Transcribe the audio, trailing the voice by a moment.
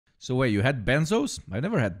So wait, you had benzos? I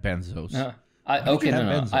never had benzos. No,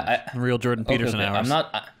 Real Jordan Peterson hours. I'm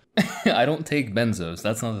not. I don't take benzos.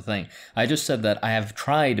 That's not the thing. I just said that I have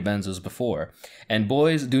tried benzos before, and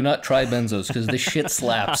boys, do not try benzos because this shit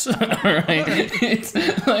slaps. All right, it's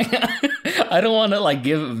like I don't want to like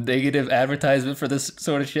give negative advertisement for this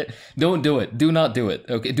sort of shit. Don't do it. Do not do it.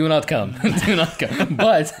 Okay, do not come. Do not come.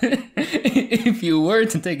 But if you were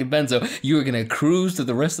to take a benzo, you are gonna cruise to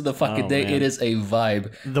the rest of the fucking day. Man. It is a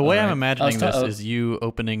vibe. The way I'm imagining this is you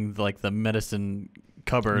opening like the medicine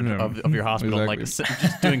cupboard of your hospital, exactly. Like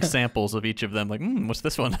just doing samples of each of them, like, what's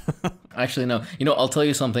this one? Actually, no. You know, I'll tell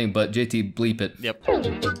you something, but JT, bleep it. Yep.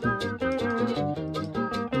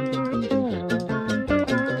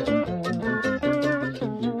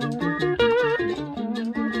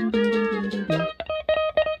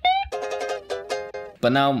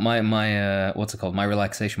 But now my what's it called? My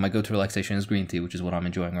relaxation, my go-to relaxation is green tea, which is what I'm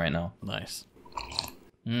enjoying right now. Nice.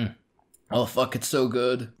 Oh, fuck, it's so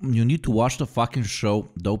good. You need to watch the fucking show,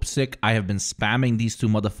 Dope Sick. I have been spamming these two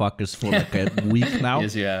motherfuckers for like a week now.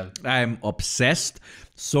 Yes, you have. I'm obsessed.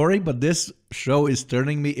 Sorry, but this show is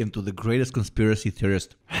turning me into the greatest conspiracy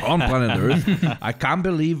theorist on planet Earth. I can't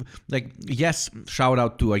believe, like, yes, shout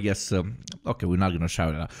out to, I guess, okay, we're not going to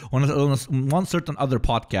shout it out. On one certain other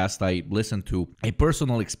podcast, I listened to a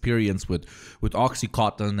personal experience with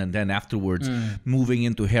Oxycontin, and then afterwards moving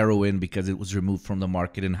into heroin because it was removed from the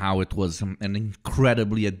market, and how it was an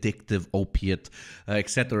incredibly addictive opiate,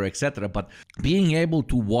 etc., etc. But being able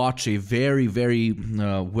to watch a very, very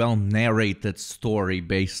well-narrated story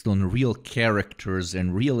based on real characters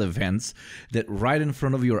and real events that right in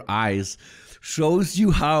front of your eyes shows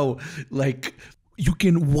you how, like, you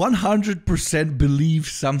can 100% believe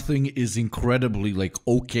something is incredibly, like,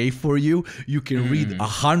 okay for you. You can read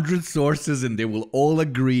 100 sources and they will all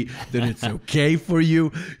agree that it's okay for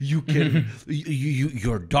you. You can,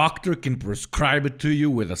 your doctor can prescribe it to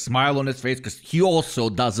you with a smile on his face because he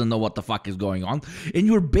also doesn't know what the fuck is going on. And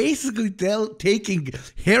you're basically taking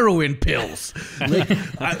heroin pills. Like,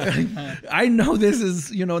 I know this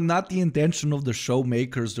is, you know, not the intention of the show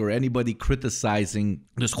makers or anybody criticizing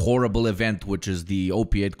this horrible event, which is the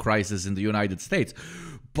opiate crisis in the United States.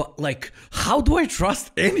 But, like, how do I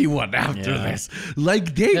trust anyone after this?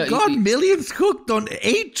 Like, they got millions hooked on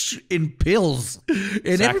H in pills.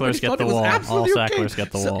 And Sacklers get the wall. All Sacklers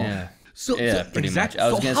get the wall. So, yeah, pretty much.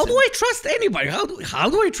 So how do I trust anybody? How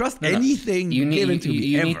do I trust anything given to me?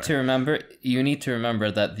 You need to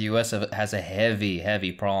remember that the US has a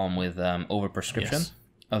heavy problem with overprescription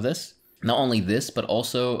of this. Not only this, but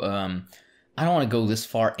also I don't want to go this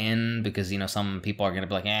far in because, you know, some people are going to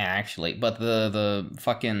be like, actually, but the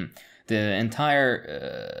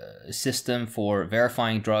entire system for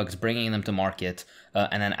verifying drugs, bringing them to market,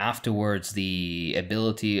 and then afterwards the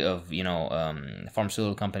ability of, you know,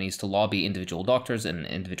 pharmaceutical companies to lobby individual doctors and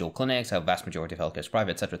individual clinics, how vast majority of healthcare is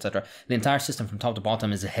private, etc., etc. The entire system from top to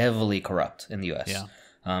bottom is heavily corrupt in the US. Yeah.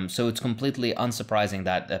 So it's completely unsurprising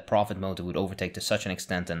that a profit motive would overtake to such an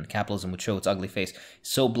extent, and capitalism would show its ugly face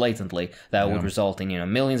so blatantly that it would result in, you know,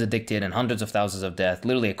 millions addicted and hundreds of thousands of deaths,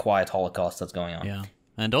 literally a quiet holocaust that's going on. Yeah.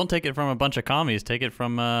 And don't take it from a bunch of commies. Take it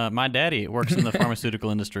from my daddy. Works in the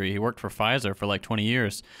pharmaceutical industry. He worked for Pfizer for like 20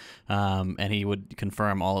 years, and he would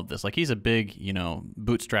confirm all of this. Like, he's a big, you know,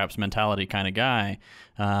 bootstraps mentality kind of guy,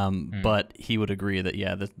 but he would agree that,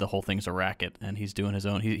 yeah, the whole thing's a racket, and he's doing his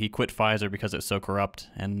own. He quit Pfizer because it's so corrupt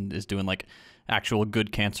and is doing, like, actual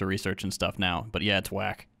good cancer research and stuff now. But, yeah, it's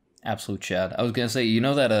whack. Absolute Chad. I was going to say, you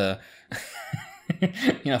know that... you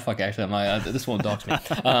know, fuck, actually, this won't dox me.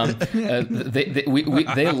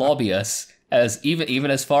 They lobby us as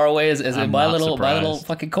even as far away as in my little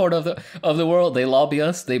fucking corner of the world. They lobby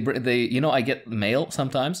us. They you know, I get mail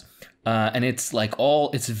sometimes. And it's like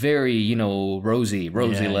it's very, you know, rosy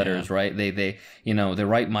letters, right? They you know, they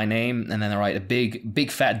write my name and then they write a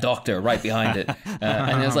big fat doctor right behind it.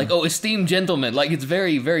 And it's like, oh, esteemed gentleman. Like, it's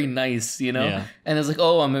very, very nice, you know? Yeah. And it's like,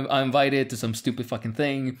 oh, I'm invited to some stupid fucking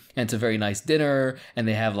thing, and it's a very nice dinner, and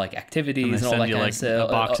they have like activities and all that kind of stuff.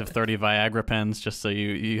 A box of 30 Viagra pens just so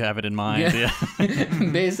you have it in mind. Yeah.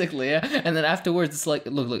 Basically, yeah. And then afterwards, it's like,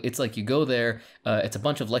 look, it's like you go there, it's a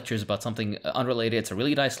bunch of lectures about something unrelated. It's a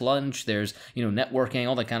really nice lunch. There's, you know, networking,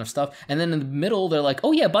 all that kind of stuff. And then in the middle, they're like,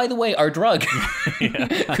 oh yeah, by the way, our drug.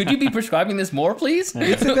 Could you be prescribing this more, please?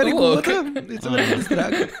 It's a very good It's a very good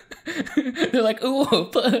drug. They're like, ooh,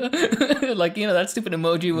 like, you know, that stupid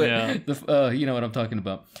emoji with the, you know what I'm talking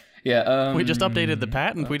about. Yeah. We just updated the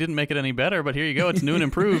patent. We didn't make it any better, but here you go. It's new and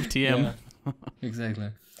improved, TM. Yeah,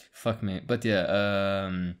 exactly. Fuck me. But yeah,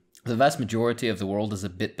 the vast majority of the world is a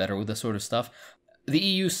bit better with this sort of stuff. the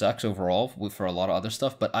EU sucks overall for a lot of other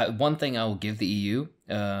stuff, but one thing I will give the EU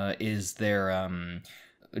is their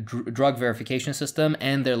drug verification system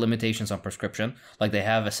and their limitations on prescription. Like they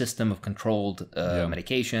have a system of controlled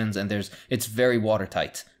medications, and it's very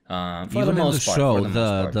watertight. Even in the show,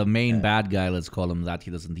 the main bad guy, let's call him that,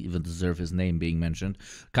 he doesn't even deserve his name being mentioned,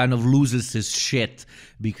 kind of loses his shit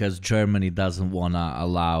because Germany doesn't want to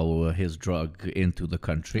allow his drug into the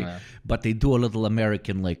country. But they do a little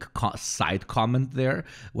American like side comment there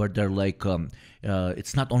where they're like,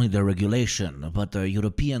 it's not only the regulation, but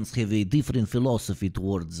Europeans have a different philosophy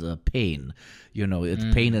towards pain. You know,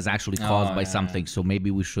 pain is actually caused by something, so maybe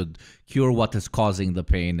we should cure what is causing the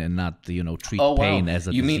pain and not, treat pain as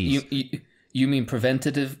a disease. You mean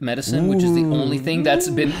preventative medicine, which is the only thing that's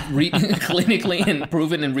been clinically and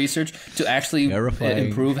proven in research to actually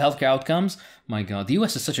improve healthcare outcomes? My God, the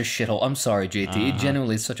U.S. is such a shithole. I'm sorry, JT. It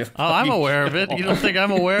genuinely is such a I'm aware of it. You don't think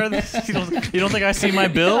I'm aware of this? You don't think I see my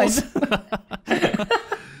bills?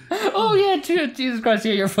 Oh yeah, Jesus Christ!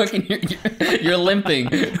 Yeah, you're limping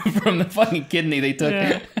from the fucking kidney they took.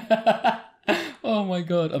 Yeah. Oh my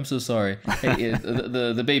God, I'm so sorry. Hey,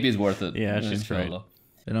 the baby's worth it. Yeah, she's great.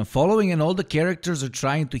 And I'm following, and all the characters are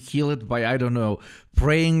trying to heal it by, I don't know,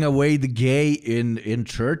 praying away the gay in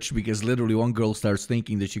church, because literally one girl starts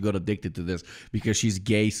thinking that she got addicted to this because she's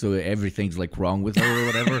gay, so everything's like wrong with her or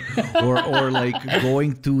whatever, or like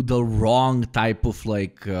going to the wrong type of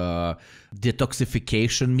like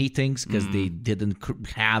detoxification meetings because they didn't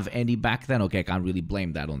have any back then. Okay, I can't really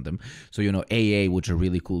blame that on them. So, AA, which are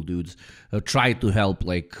really cool dudes, try to help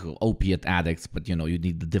like opiate addicts, but you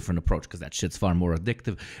need a different approach because that shit's far more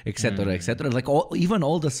addictive, etc., etc. Like even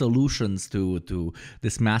all the solutions to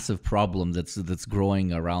this massive problem that's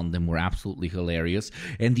growing around them were absolutely hilarious.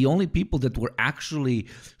 And the only people that were actually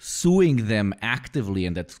suing them actively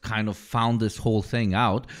and that kind of found this whole thing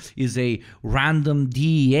out is a random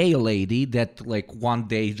DEA lady that like one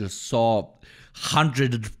day just saw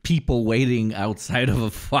 100 people waiting outside of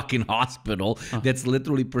a fucking hospital that's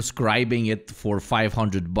literally prescribing it for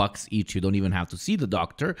 $500 each. You don't even have to see the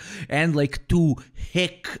doctor. And like two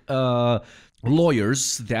hick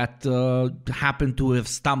lawyers that happen to have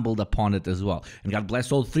stumbled upon it as well. And God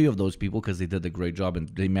bless all three of those people because they did a great job and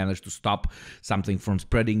they managed to stop something from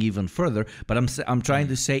spreading even further. But I'm trying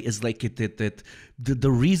to say is like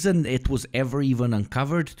the reason it was ever even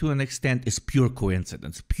uncovered to an extent is pure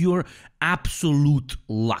coincidence, pure absolute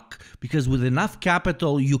luck. Because with enough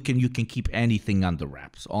capital, you can keep anything under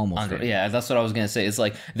wraps, almost. Yeah, that's what I was gonna say. It's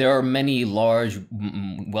like there are many large,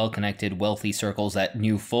 well-connected, wealthy circles that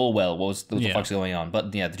knew full well what the fuck's going on.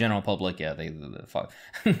 But yeah, the general public, they fuck.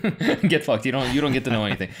 Get fucked. You don't get to know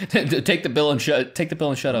anything. Take the bill and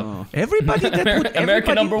shut up. Everybody that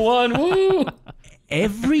American number one. Woo!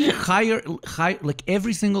 Every like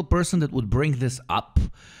every single person that would bring this up,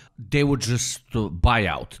 they would just buy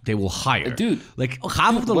out. They will hire. Dude. Like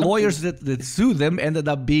half of the lawyers that sue them ended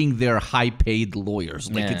up being their high-paid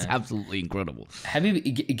lawyers. Like it's absolutely incredible. Have you,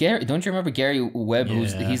 Gary? Don't you remember Gary Webb?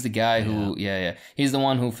 He's the guy who, he's the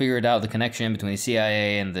one who figured out the connection between the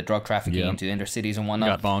CIA and the drug trafficking into inner cities and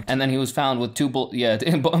whatnot. Got bonked. And then he was found with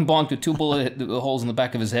bonked with two bullet holes in the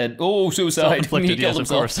back of his head. Oh, suicide! He killed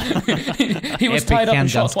himself. He was tied up and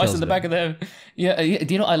shot twice in the back of the head. Yeah.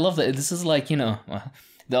 Do you know? I love that. This is like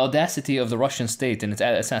the audacity of the Russian state and its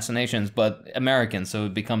assassinations, but American, so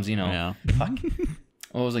it becomes, fuck.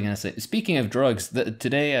 What was I going to say? Speaking of drugs,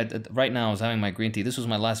 today, right now, I was having my green tea. This was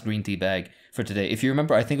my last green tea bag for today. If you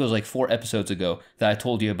remember, I think it was like 4 episodes ago that I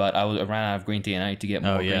told you about I ran out of green tea and I need to get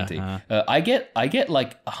more green tea. I get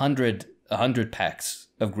like 100 packs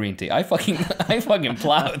of green tea. I fucking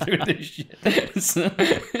plow through this shit. So,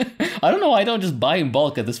 I don't know why I don't just buy in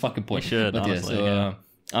bulk at this fucking point. You should, but honestly,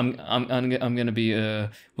 I'm gonna be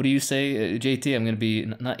what do you say, JT? I'm gonna be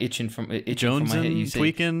not itching from my head. You say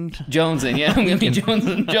tweaking. Jonesing, yeah. I'm gonna be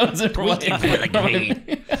Jonesing from my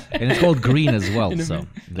head. And it's called green as well. So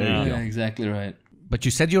there you go. Yeah, exactly right. But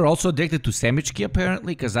you said you're also addicted to semichki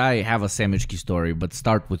apparently, because I have a semichki story. But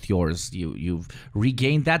start with yours. You've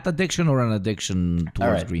regained that addiction or an addiction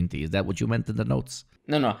towards green tea? Is that what you meant in the notes?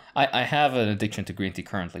 No. I have an addiction to green tea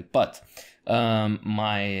currently, but a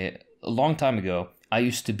long time ago, I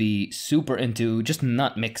used to be super into just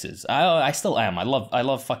nut mixes. I still am. I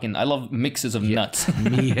love mixes of nuts.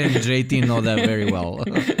 Me and JT know that very well.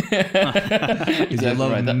 Exactly I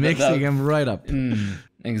love mixing them right up.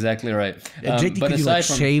 Exactly right. JT, could you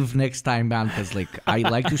shave next time, man? Because I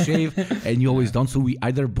like to shave, and you always don't. So we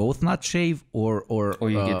either both not shave or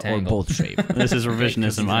you get tangled. Or both shave. This is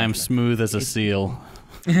revisionism. I am smooth as a seal.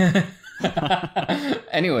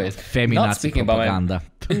 Anyways, Feminazi not speaking propaganda.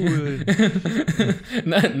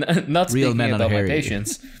 not Real speaking men about are my hairy.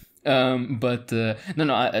 patience.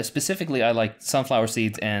 Specifically, I like sunflower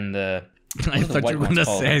seeds and. I thought you were going to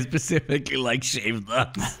say specifically like shaved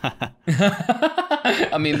nuts.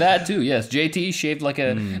 I mean that too. Yes, JT shaved like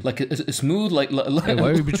a smooth like. Hey,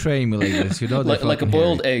 why are you betraying me like this? You know, like a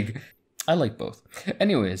boiled egg. I like both.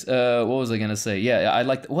 Anyways, what was I gonna say? Yeah, I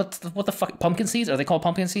like what the fuck pumpkin seeds? Are they called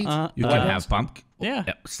pumpkin seeds? You can have pumpkin. Yeah.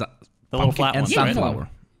 The Pumpkin little flat and ones, right? sunflower.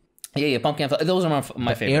 Yeah, pumpkin. Those are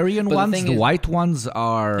my favorite. Aryan But ones, thing the is- white ones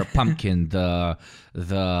are pumpkin. The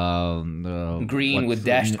green with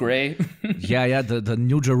dashed gray. The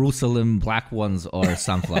New Jerusalem black ones are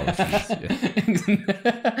sunflower seeds.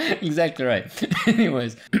 Yeah. Exactly right.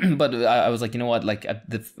 Anyways, but I was like, you know what? Like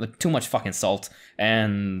too much fucking salt,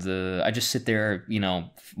 and I just sit there,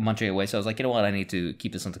 munching away. So I was like, you know what? I need to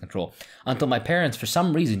keep this under control. Until my parents, for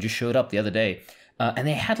some reason, just showed up the other day. And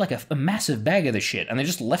they had like a massive bag of the shit, and they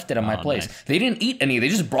just left it on my place. Nice. They didn't eat any; they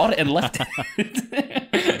just brought it and left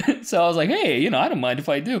it. So I was like, "Hey, I don't mind if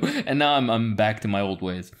I do." And now I'm back to my old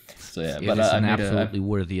ways. So yeah, It but is I an made absolutely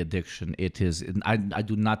worthy addiction. It is. I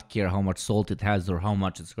do not care how much salt it has or how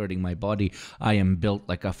much it's hurting my body. I am built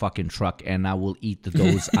like a fucking truck, and I will eat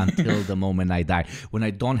those until the moment I die. When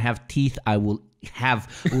I don't have teeth, I will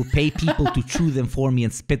pay people to chew them for me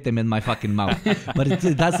and spit them in my fucking mouth. But it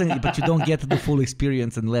doesn't. But you don't get the full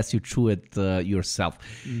experience unless you chew it yourself.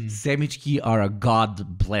 Semichki are a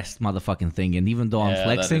god-blessed motherfucking thing, and even though I'm Yeah,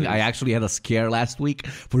 flexing, that it I is. actually had a scare last week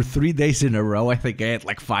for 3 days in a row. I think I had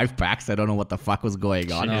like 5 packs. I don't know what the fuck was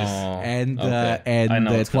going on. Oh, And okay. I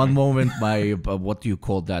know what's at one coming. moment, my what do you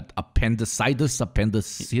call that? Appendicitis,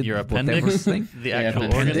 Your whatever appendix? thing. The Yeah, actual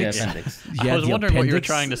the organ? appendix. Yeah, I was the wondering what you were appendix.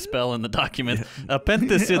 trying to spell in the document.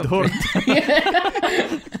 Appendicid hort.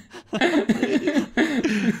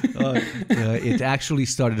 It actually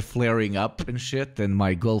started flaring up and shit, and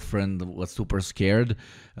my girlfriend was super scared,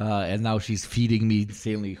 and now she's feeding me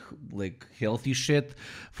insanely like healthy shit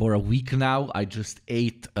for a week now. I just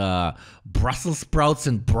ate Brussels sprouts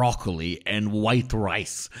and broccoli and white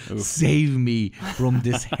rice. Save me from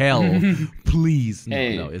this hell, please.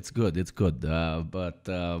 Hey. No, it's good. But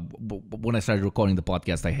when I started recording the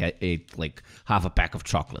podcast, I ate like half a pack of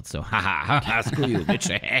chocolate. So screw you, bitch.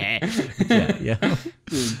 yeah.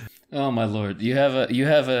 Oh my lord! You have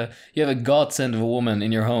a godsend of a woman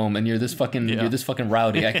in your home, and you're this fucking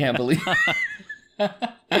rowdy. I can't believe.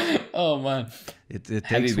 Oh man! It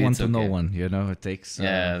Heavy takes one beats, to know okay. one, It takes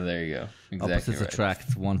Yeah, there you go. Exactly opposites right.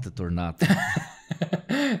 attract, want it or not.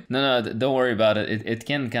 No, don't worry about it. It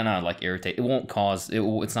can kind of like irritate. It won't cause.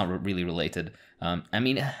 It's not really related. I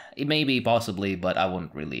mean, it may be possibly, but I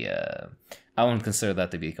wouldn't really. I wouldn't consider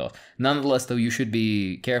that to be a cause. Nonetheless, though, you should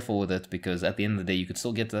be careful with it because at the end of the day, you could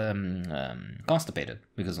still get constipated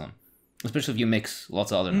because of them. Especially if you mix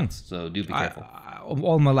lots of other nuts. So do be careful.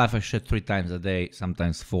 All my life, I shit 3 times a day,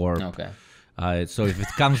 sometimes 4. Okay. So if it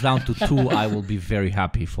comes down to 2, I will be very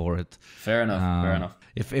happy for it. Fair enough.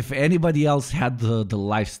 If anybody else had the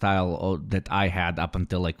lifestyle that I had up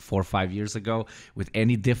until like 4 or 5 years ago, with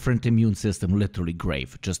any different immune system, literally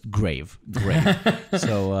just grave.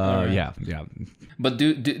 So right. yeah. But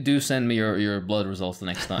do send me your blood results the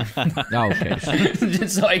next time. Okay. Sure.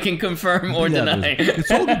 Just so I can confirm or Yeah, deny.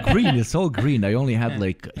 It's all green. I only had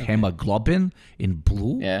like hemoglobin in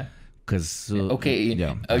blue. Yeah. Because Okay,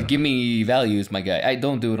 yeah. give me values, my guy. I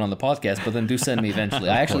don't do it on the podcast, but then do send me eventually.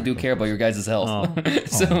 I actually do care about your guys' health.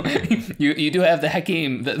 So you do have the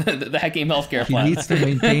Hakim the Hakim healthcare He plan. needs to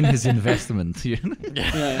maintain his investment.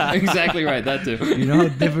 Yeah, exactly right. That too. You know how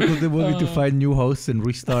difficult it will be to find new hosts and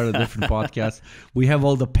restart a different podcast? We have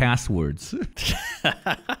all the passwords.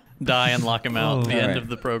 Die and lock him out at the end Alright. of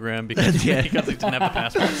the program because he didn't have the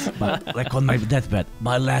passwords. But, like on my deathbed,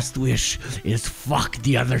 my last wish is fuck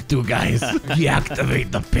the other 2 guys.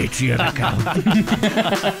 Deactivate the Patreon account.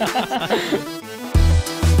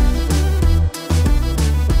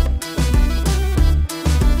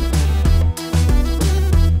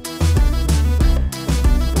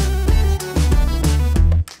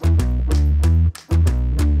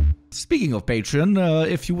 Speaking of Patreon,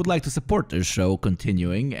 if you would like to support this show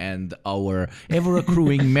continuing and our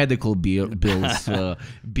ever-accruing medical bills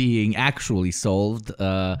being actually solved,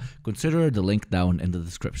 consider the link down in the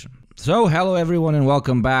description. So, hello everyone and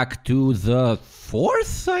welcome back to the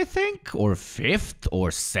 4th, I think, or 5th, or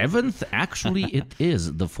 7th. Actually, it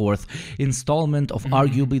is the 4th installment of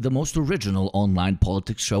arguably the most original online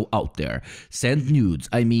politics show out there. Send nudes.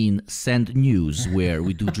 I mean, send news, where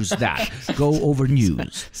we do just that. Go over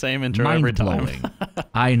news. Same intro every time. Mind-blowing.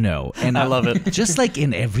 I know. And I love it. Just like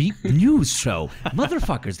in every news show.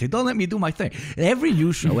 Motherfuckers, they don't let me do my thing. Every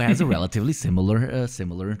news show has a relatively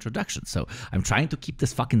similar introduction. So I'm trying to keep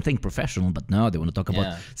this fucking thing professional, but no, they want to talk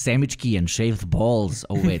about sandwich and shaved balls.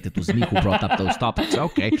 Oh wait, it was me who brought up those topics.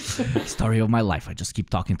 Okay. Story of my life. I just keep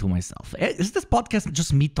talking to myself. Is this podcast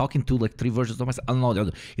just me talking to like 3 versions of myself? Oh, no,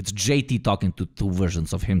 it's JT talking to 2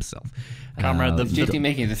 versions of himself. Comrade, JT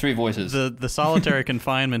making the 3 voices. The solitary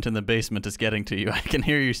confinement in the basement is getting to you. I can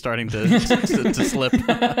hear you starting to slip.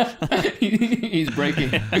 He's breaking.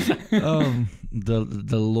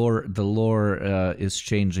 The lore is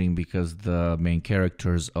changing because the main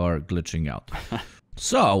characters are glitching out.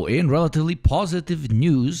 So, in relatively positive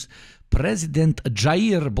news, President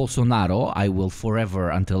Jair Bolsonaro, I will forever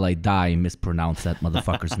until I die mispronounce that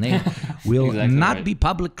motherfucker's name, will not be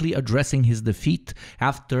publicly addressing his defeat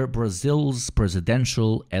after Brazil's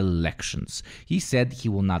presidential elections. He said he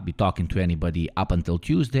will not be talking to anybody up until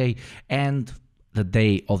Tuesday, and the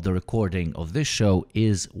day of the recording of this show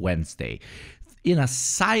is Wednesday. In a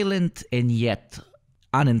silent and yet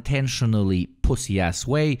unintentionally pussy-ass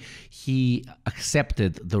way, he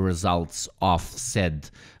accepted the results of said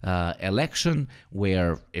election,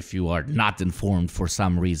 where, if you are not informed for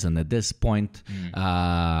some reason at this point,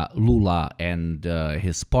 Lula and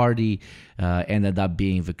his party ended up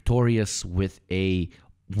being victorious with a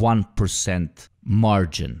 1%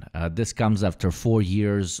 margin. This comes after 4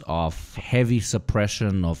 years of heavy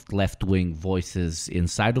suppression of left-wing voices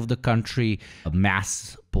inside of the country, a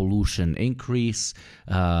mass pollution increase,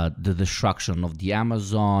 the destruction of the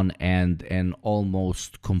Amazon, and an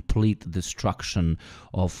almost complete destruction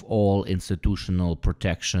of all institutional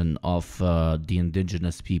protection of the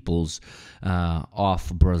indigenous peoples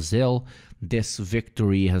of Brazil. This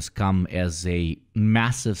victory has come as a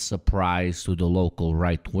massive surprise to the local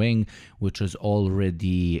right wing, which has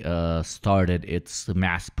already started its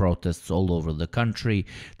mass protests all over the country.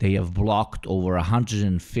 They have blocked over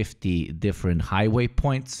 150 different highway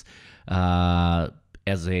points as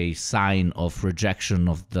a sign of rejection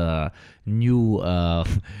of the new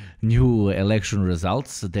election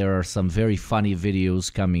results. There are some very funny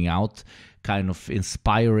videos coming out, kind of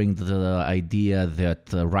inspiring the idea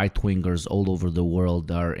that right-wingers all over the world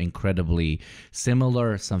are incredibly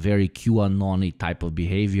similar, some very QAnon-y type of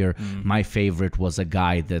behavior. My favorite was a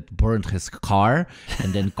guy that burned his car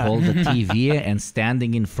and then called the TV and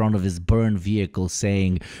standing in front of his burned vehicle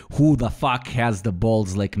saying, "Who the fuck has the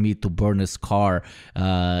balls like me to burn his car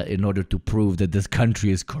in order to prove that this country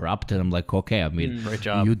is corrupt?" And I'm like, okay, I mean, great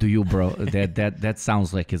job. You do you, bro. That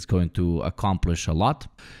sounds like it's going to accomplish a lot.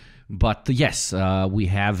 But yes, we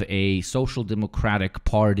have a social democratic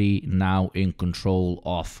party now in control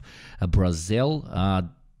of Brazil.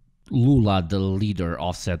 Lula, the leader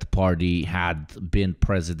of said party, had been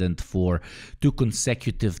president for 2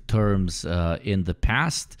 consecutive terms in the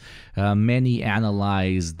past. Many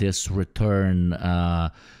analyze this return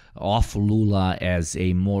of Lula as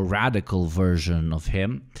a more radical version of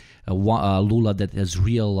him. Lula that has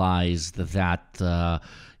realized that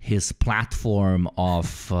his platform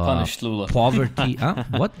of Punished Lula. Poverty.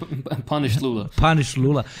 What? Punished Lula. Punished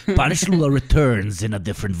Lula. Punished Lula returns in a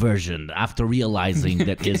different version after realizing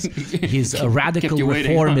that his radical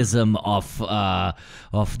reformism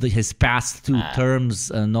of his past 2 terms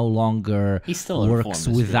no longer works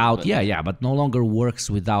without. But no longer works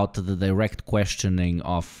without the direct questioning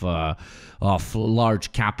of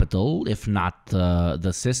large capital, if not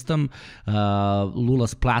the system.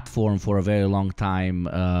 Lula's platform for a very long time,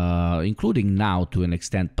 including now to an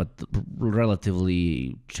extent, but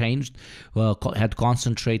relatively changed, had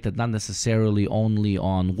concentrated not necessarily only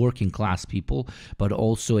on working class people, but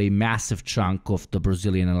also a massive chunk of the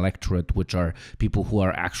Brazilian electorate, which are people who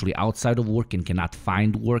are actually outside of work and cannot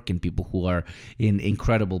find work, and people who are in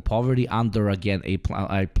incredible poverty under, again, a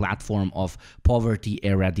platform of poverty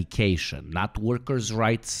eradication. Not workers'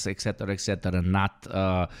 rights, etc., not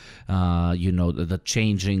the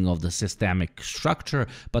changing of the systemic structure,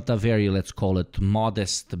 but a very, let's call it,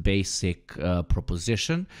 modest, basic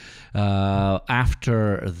proposition.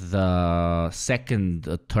 After the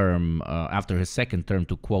second term, after his second term,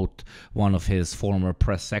 to quote one of his former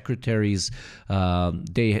press secretaries,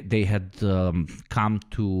 they had come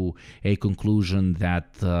to a conclusion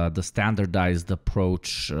that the standardized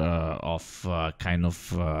approach of kind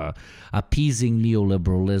of appeasing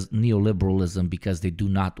neoliberalism because they do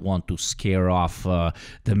not want to scare off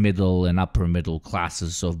the middle and upper middle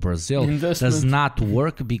classes of Brazil does not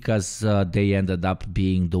work, because they ended up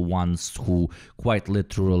being the ones who quite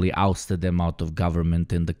literally ousted them out of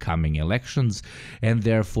government in the coming elections, and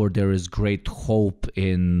therefore there is great hope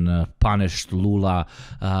in punished Lula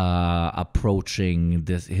approaching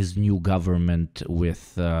his new government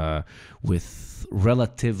with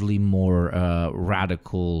relatively more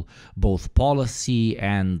radical both policy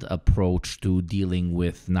and approach to dealing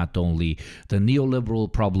with not only the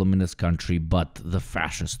neoliberal problem in this country, but the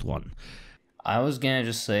fascist one. I was going to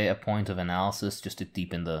just say a point of analysis just to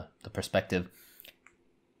deepen the perspective.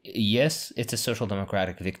 Yes, it's a social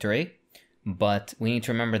democratic victory, but we need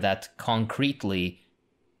to remember that concretely,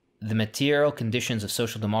 the material conditions of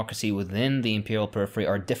social democracy within the imperial periphery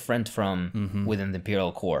are different from within the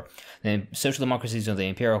imperial core. The social democracies of the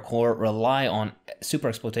imperial core rely on super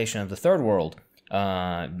exploitation of the third world,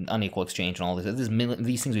 unequal exchange and all this.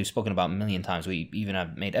 These things we've spoken about a million times. We even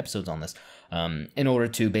have made episodes on this, in order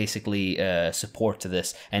to basically support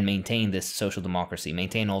this and maintain this social democracy,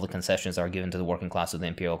 maintain all the concessions that are given to the working class of the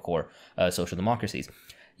imperial core social democracies.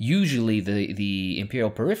 Usually the imperial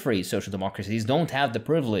periphery social democracies don't have the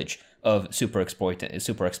privilege of super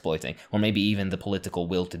exploiting, or maybe even the political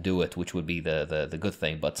will to do it, which would be the good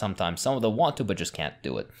thing. But sometimes some of them want to, but just can't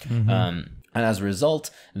do it. And as a result,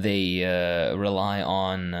 they rely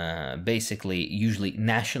on basically usually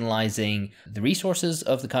nationalizing the resources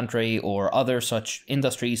of the country or other such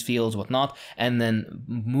industries, fields, whatnot, and then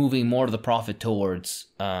moving more of the profit towards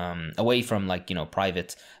away from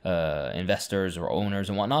private investors or owners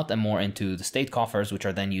and whatnot, and more into the state coffers, which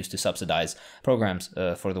are then used to subsidize programs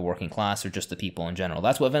for the working class or just the people in general.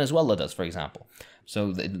 That's what Venezuela does, for example.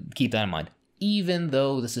 So keep that in mind. Even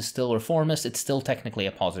though this is still reformist, it's still technically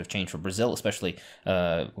a positive change for Brazil, especially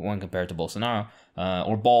when compared to Bolsonaro,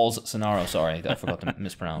 or Bolsonaro, sorry, I forgot to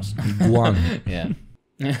mispronounce. Yeah.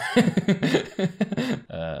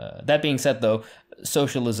 That being said, though,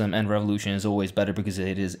 socialism and revolution is always better because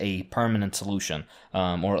it is a permanent solution,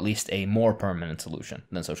 or at least a more permanent solution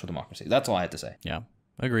than social democracy. That's all I had to say. Yeah.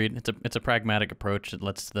 Agreed. It's a pragmatic approach. It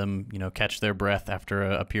lets them, catch their breath after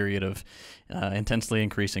a period of intensely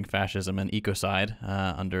increasing fascism and ecocide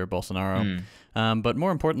under Bolsonaro. But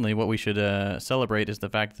more importantly, what we should celebrate is the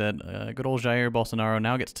fact that good old Jair Bolsonaro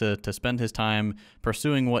now gets to spend his time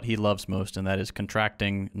pursuing what he loves most, and that is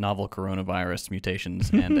contracting novel coronavirus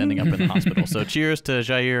mutations and ending up in the hospital. So cheers to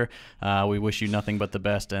Jair. We wish you nothing but the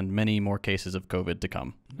best and many more cases of COVID to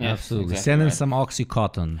come. Yeah, absolutely. Exactly. Send in some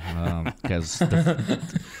Oxycontin, because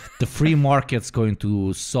the free market's going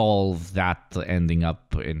to solve that ending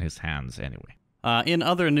up in his hands anyway. In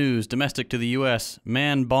other news, domestic to the U.S.,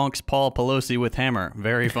 man bonks Paul Pelosi with hammer.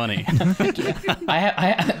 Very funny.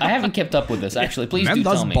 I haven't kept up with this, actually. Please man do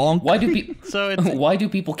tell me. Bonk. Why do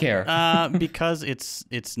people care? Because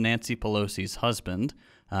it's Nancy Pelosi's husband.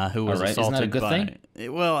 Who was assaulted. Isn't that a good thing?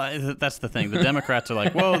 Well, that's the thing. The Democrats are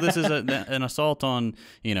like, whoa, this is an assault on,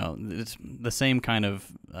 it's the same kind of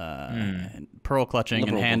pearl clutching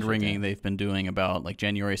and hand wringing they've been doing about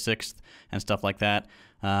January 6th and stuff like that.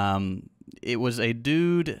 It was a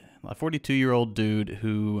 42-year-old dude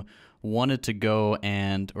who wanted to go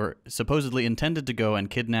or supposedly intended to go and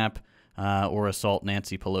kidnap or assault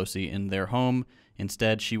Nancy Pelosi in their home.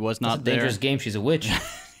 Instead, she was not there. It's a dangerous game. She's a witch.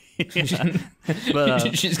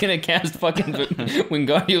 But, she's gonna cast fucking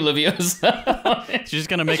Wingardium Leviosa. She's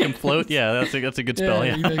gonna make him float. Yeah, that's a good spell.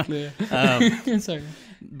 Yeah, exactly. Sorry.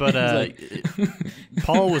 But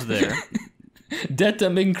Paul was there.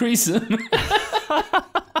 Detum increasum.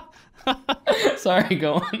 Sorry,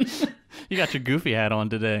 go on. You got your goofy hat on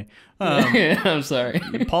today. I'm sorry.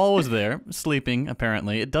 Paul was there, sleeping,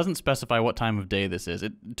 apparently. It doesn't specify what time of day this is.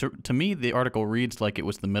 To me, the article reads like it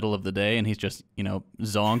was the middle of the day, and he's just,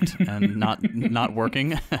 zonked and not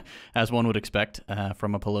working, as one would expect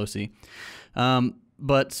from a Pelosi.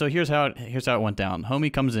 But so here's how it went down.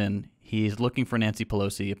 Homie comes in. He's looking for Nancy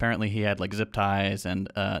Pelosi. Apparently, he had zip ties and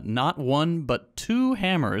not one but two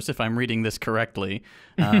hammers, if I'm reading this correctly.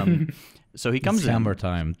 So he comes in. Hammer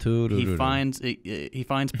time. He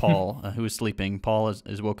finds Paul, who is sleeping. Paul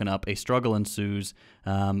is woken up. A struggle ensues.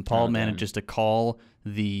 Paul manages to call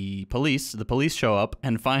the police. The police show up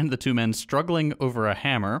and find the two men struggling over a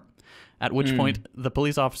hammer. at which point the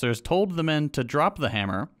police officers told the men to drop the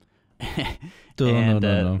hammer.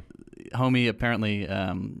 No. Homie, apparently,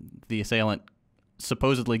 the assailant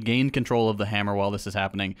supposedly gained control of the hammer while this is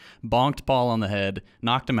happening, bonked Paul on the head,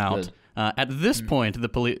 knocked him out. At this point,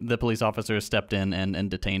 the police officers stepped in and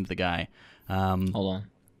detained the guy. Hold on.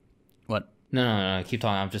 What? No. Keep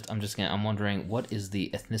talking. I'm wondering, what is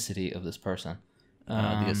the ethnicity of this person?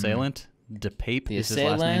 The assailant, DePape. The is his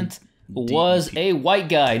last name. assailant was a white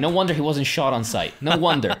guy. No wonder he wasn't shot on sight. No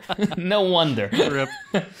wonder. No wonder. Rip.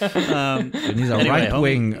 And he's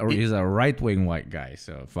a he's a right-wing white guy,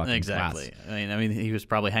 so fucking exactly. class. I mean, he was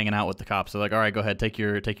probably hanging out with the cops. They're like, all right, go ahead, take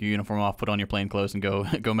your uniform off, put on your plain clothes, and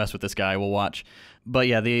go mess with this guy. We'll watch. But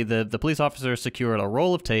yeah, the police officer secured a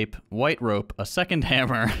roll of tape, white rope, a second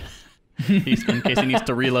hammer. In case he needs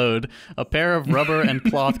to reload, a pair of rubber and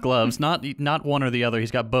cloth gloves, not one or the other.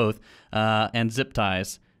 He's got both, and zip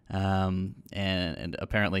ties. And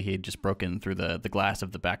apparently he had just broken through the glass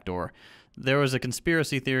of the back door. There was a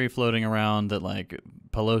conspiracy theory floating around that like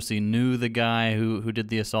Pelosi knew the guy who did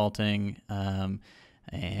the assaulting, and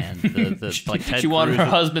the like Ted she wanted Cruz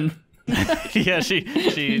her husband. Yeah,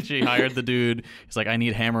 she hired the dude. He's like, I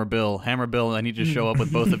need Hammer Bill. I need you to show up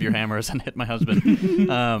with both of your hammers and hit my husband.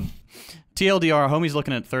 TLDR, homie's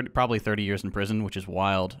looking at probably 30 years in prison, which is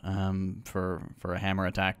wild for a hammer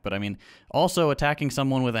attack. But I mean, also attacking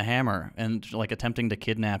someone with a hammer and like attempting to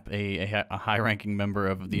kidnap a high-ranking member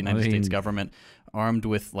of the United States government armed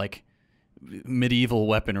with like medieval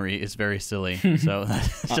weaponry is very silly. So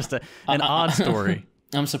it's just an odd story.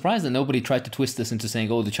 I'm surprised that nobody tried to twist this into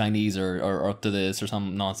saying, "Oh, the Chinese are up to this" or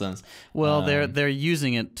some nonsense. Well, they're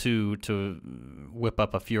using it to whip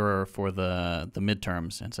up a furor for the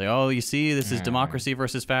midterms and say, "Oh, you see, this is democracy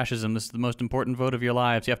versus fascism. This is the most important vote of your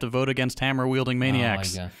lives. You have to vote against hammer-wielding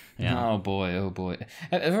maniacs." Oh, yeah. Oh boy.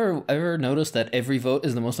 Ever noticed that every vote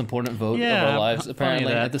is the most important vote of our lives?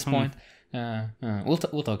 Apparently, at this point.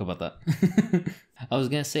 We'll talk about that. I was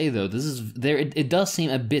gonna say though, this is there. It does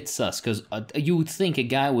seem a bit sus because you would think a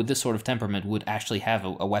guy with this sort of temperament would actually have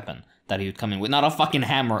a weapon that he would come in with, not a fucking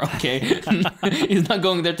hammer. Okay, he's not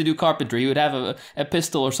going there to do carpentry. He would have a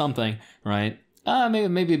pistol or something, right?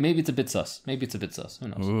 Maybe it's a bit sus. Maybe it's a bit sus. Who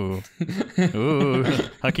knows? Ooh,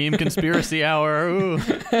 Hakeem conspiracy hour. Ooh.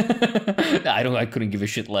 I couldn't give a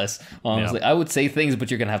shit less. Honestly, I would say things,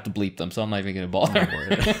 but you're gonna have to bleep them, so I'm not even gonna bother.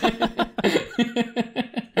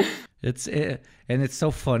 It's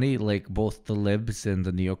so funny. Like both the libs and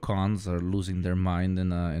the neocons are losing their mind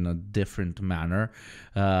in a different manner,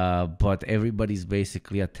 but everybody's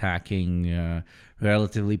basically attacking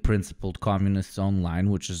relatively principled communists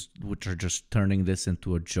online, which are just turning this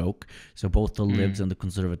into a joke. So both the libs and the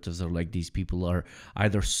conservatives are like, these people are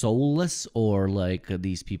either soulless or like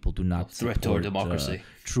these people do not threat to our democracy.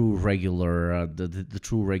 True regular the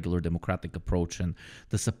true regular democratic approach and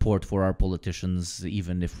the support for our politicians,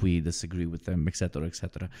 even if we disagree with them, etc.,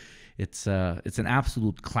 etc. It's an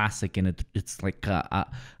absolute classic, and it's like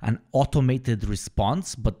an automated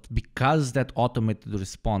response. But because that automated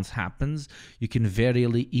response happens, you can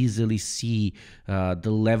very easily see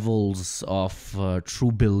the levels of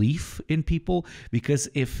true belief in people. Because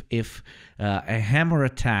if a hammer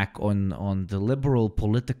attack on the liberal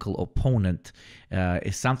political opponent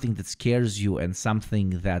is something that scares you and something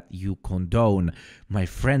that you condone, my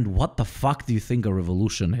friend, what the fuck do you think a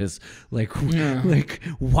revolution is? Like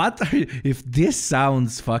what? If this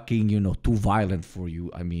sounds fucking, too violent for you,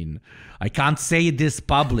 I mean, I can't say this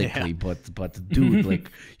publicly, but dude, like,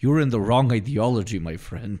 you're in the wrong ideology, my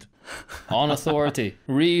friend. On authority.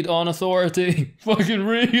 Read on authority. Fucking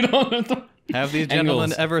read on authority. Have these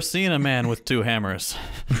gentlemen ever seen a man with two hammers?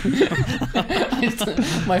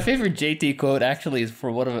 My favorite JT quote actually is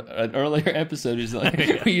for one of an earlier episode. Is like,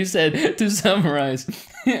 where you said, to summarize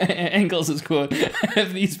Engels' quote,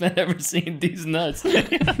 "Have these men ever seen these nuts?"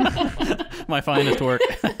 My finest work.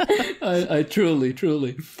 I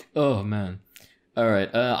truly. Oh man. All right,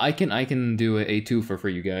 I can do a twofer for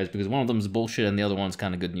you guys because one of them is bullshit and the other one's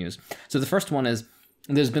kind of good news. So the first one is,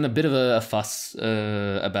 there's been a bit of a fuss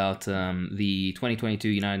about the 2022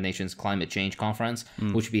 United Nations Climate Change Conference,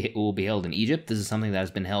 which will be held in Egypt. This is something that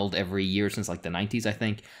has been held every year since like the 90s, I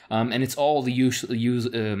think. And it's all the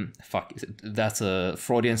that's the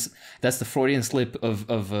Freudian slip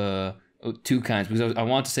of two kinds, because I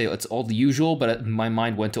want to say it's all the usual, but my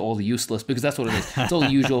mind went to all the useless, because that's what it is. It's all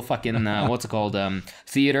the usual fucking what's it called,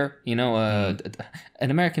 theater, an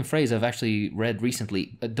American phrase I've actually read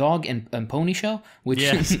recently, a dog and pony show, which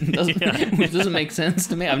which doesn't make sense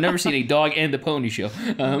to me. I've never seen a dog and a pony show,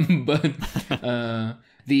 but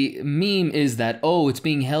the meme is that, oh, it's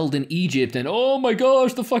being held in Egypt, and oh my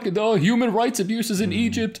gosh, the fucking human rights abuses in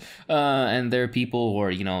Egypt. And there are people who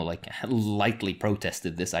are, you know, like lightly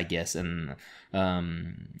protested this, I guess. And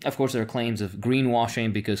of course, there are claims of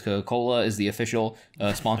greenwashing because Coca-Cola is the official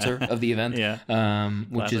sponsor of the event,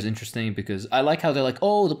 which is interesting because I like how they're like,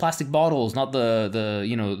 oh, the plastic bottles, not the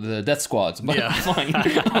you know, the death squads. But fine,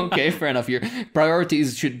 okay, fair enough. Your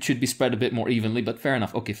priorities should be spread a bit more evenly, but fair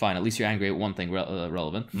enough. Okay, fine. At least you're angry at one thing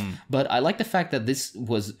relevant. But I like the fact that this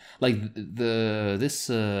was like this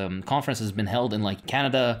conference has been held in like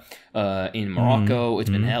Canada, in Morocco. It's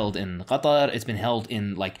been held in Qatar. It's been held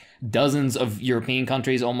in like dozens of European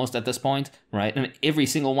countries almost at this point, right? And every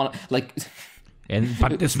single one, like,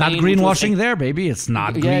 but it's not greenwashing there, baby. It's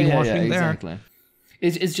not greenwashing there. Exactly.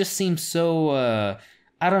 It just seems so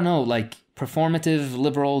I don't know, like performative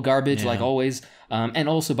liberal garbage, like always. And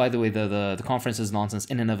also, by the way, the conference is nonsense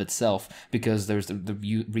in and of itself because there's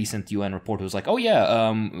the recent UN report was like, oh yeah,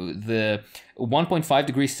 the 1.5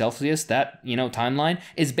 degrees Celsius, that, you know, timeline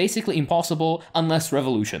is basically impossible unless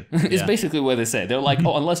revolution. Is basically what they say. They're like,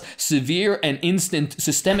 oh, unless severe and instant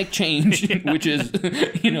systemic change, which is,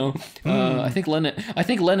 you know, I think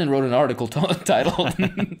Lenin wrote an article titled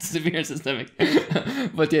 "Severe Systemic."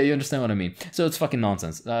 But yeah, you understand what I mean. So it's fucking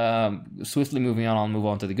nonsense. Swiftly moving on, I'll move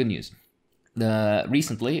on to the good news.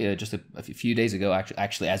 Recently, just a few days ago,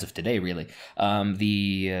 actually as of today, really,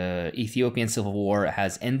 the Ethiopian civil war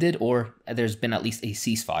has ended, or there's been at least a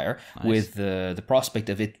ceasefire, with the prospect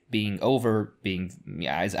of it being over,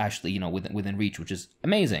 is actually, you know, within reach, which is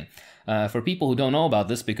amazing. For people who don't know about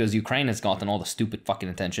this, because Ukraine has gotten all the stupid fucking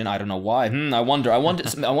attention. I don't know why. I wonder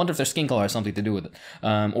if their skin color has something to do with it,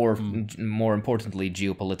 or more importantly,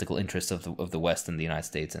 geopolitical interests of the West and the United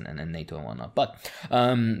States and NATO and whatnot. But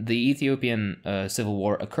the Ethiopian civil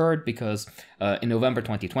war occurred because in November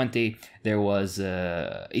 2020 there was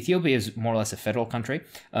Ethiopia is more or less a federal country,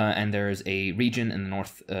 and there's a region in the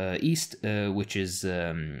northeast which is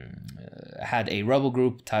had a rebel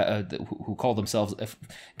group who called themselves,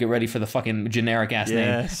 get ready for the fucking generic ass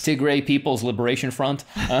name, Tigray People's Liberation Front.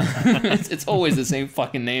 It's always the same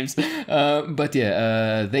fucking names. But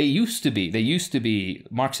yeah, they used to be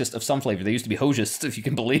Marxist of some flavor. They used to be Hojists, if you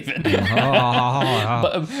can believe it.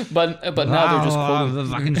 But now they're just quoting.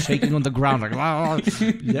 Fucking shaking on the ground like,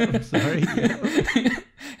 yeah, sorry.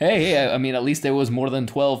 Hey, I mean, at least there was more than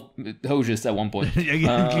 12 Hojists at one point.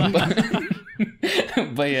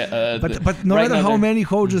 But yeah, but no matter how many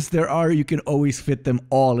Hojas there are, you can always fit them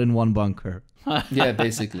all in one bunker. Yeah,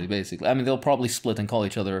 basically. I mean, they'll probably split and call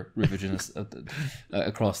each other revisionists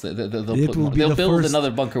across they'll build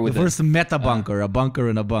another bunker with the first meta bunker, a bunker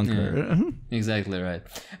in a bunker. Yeah, exactly right.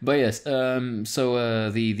 But yes,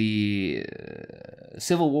 so the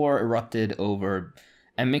civil war erupted over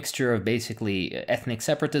a mixture of basically ethnic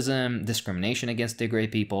separatism, discrimination against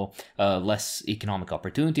Tigray people, less economic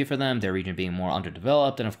opportunity for them, their region being more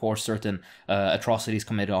underdeveloped, and of course certain atrocities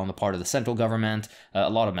committed on the part of the central government, a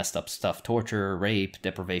lot of messed up stuff, torture, rape,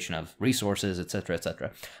 deprivation of resources, etc.,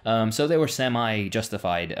 etc. So they were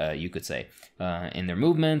semi-justified, you could say, in their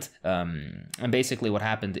movement. And basically what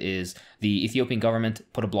happened is the Ethiopian government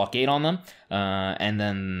put a blockade on them, and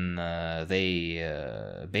then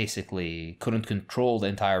they basically couldn't control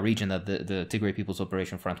the entire region that the Tigray People's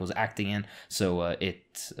Liberation Front was acting in, so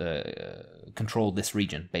it controlled this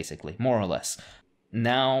region, basically, more or less.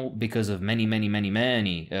 Now, because of many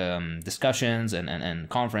discussions and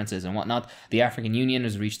conferences and whatnot, the African Union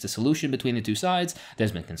has reached a solution between the two sides.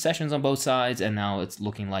 There's been concessions on both sides, and now it's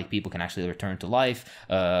looking like people can actually return to life.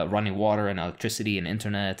 Running water and electricity and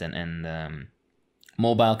internet and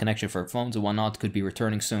mobile connection for phones and whatnot could be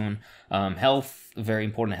returning soon. Health, very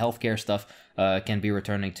important healthcare stuff, can be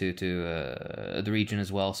returning to the region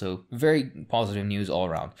as well. So very positive news all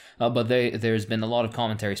around. But there's been a lot of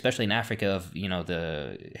commentary, especially in Africa, of, you know,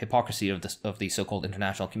 the hypocrisy of the so-called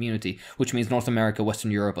international community, which means North America,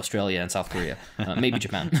 Western Europe, Australia, and South Korea, maybe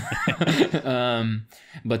Japan.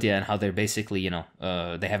 But yeah, and how they're basically, you know,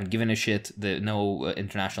 they haven't given a shit. No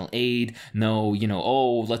international aid, no, you know,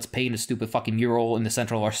 oh, let's paint a stupid fucking mural in the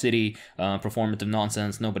center of our city, performative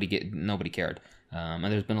nonsense. Nobody cared. And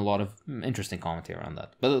there's been a lot of interesting commentary around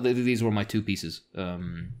that. But these were my two pieces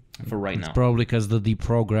for right now. It's probably because the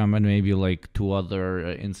Deprogram and maybe like two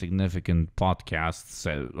other insignificant podcasts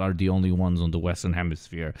are the only ones on the Western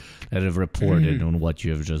Hemisphere that have reported on what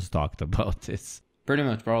you have just talked about. It's pretty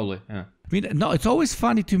much, probably, yeah. mean, no, it's always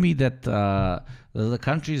funny to me that the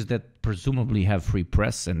countries that presumably have free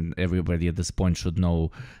press, and everybody at this point should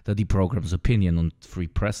know the Deprogram's opinion on free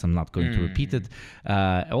press. I'm not going to repeat it.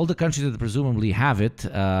 All the countries that presumably have it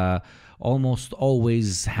almost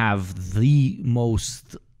always have the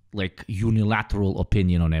most unilateral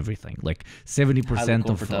opinion on everything. 70%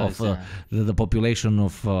 of the population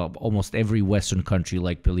of almost every Western country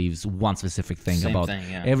believes one specific thing about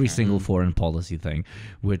every single foreign policy thing,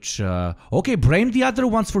 which blame the other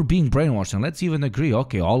ones for being brainwashed, and let's even agree,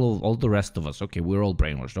 all the rest of us, we're all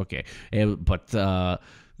brainwashed, but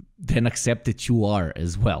then accept that you are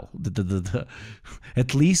as well.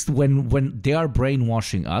 At least when they are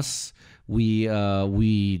brainwashing us,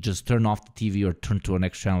 we just turn off the TV or turn to a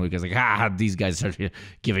next channel because these guys are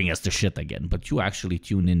giving us the shit again. But you actually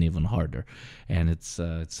tune in even harder, and it's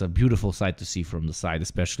a beautiful sight to see from the side,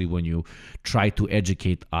 especially when you try to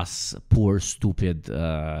educate us poor, stupid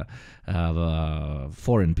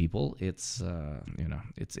foreign people. It's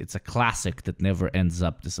it's a classic that never ends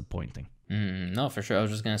up disappointing. No, for sure. I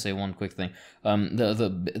was just gonna say one quick thing.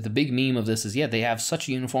 The big meme of this is they have such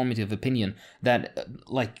a uniformity of opinion that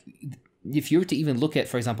if you were to even look at,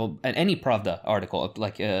 for example, any Pravda article,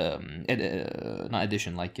 not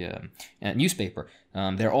edition, a newspaper,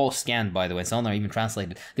 they're all scanned, by the way. Some of them are even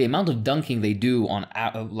translated. The amount of dunking they do on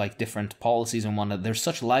different policies and whatnot, there's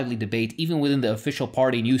such lively debate even within the official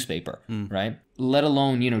party newspaper, right? Let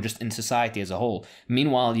alone, just in society as a whole.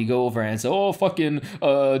 Meanwhile, you go over and say, fucking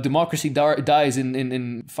democracy dies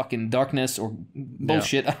in fucking darkness or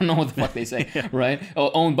bullshit. I don't know what the fuck they say, right?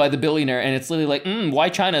 Owned by the billionaire. And it's literally why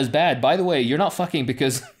China is bad. By the way, you're not fucking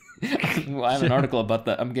because... I have an article about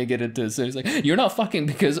that. I'm gonna get into it. So it's you're not fucking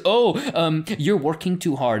because you're working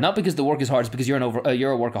too hard. Not because the work is hard. It's because you're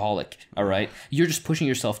you're a workaholic. All right, you're just pushing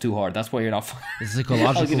yourself too hard. That's why you're not. It's a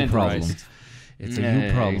psychological problem. It's a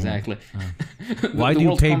new problem. Exactly. Why do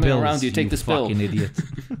you pay bills? Around you, take this pill. Fucking idiot.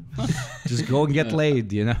 Just go and get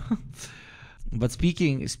laid. But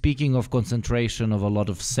speaking of concentration of a lot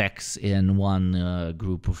of sex in one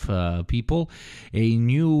group of people, a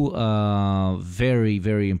new, very,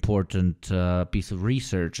 very important piece of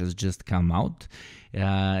research has just come out.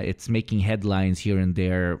 It's making headlines here and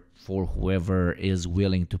there for whoever is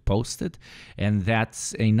willing to post it. And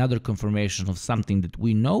that's another confirmation of something that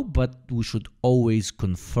we know, but we should always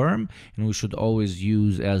confirm, and we should always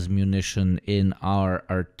use as munition in our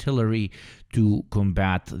artillery to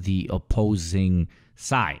combat the opposing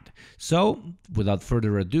side. So, without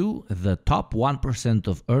further ado, the top 1%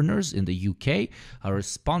 of earners in the UK are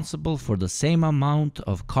responsible for the same amount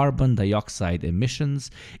of carbon dioxide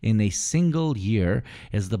emissions in a single year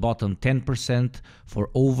as the bottom 10% for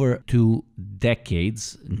over 2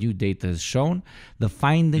 decades. New data is shown. The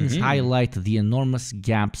findings highlight the enormous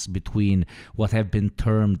gaps between what have been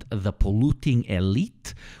termed the polluting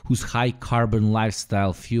elite, whose high carbon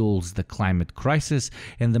lifestyle fuels the climate crisis,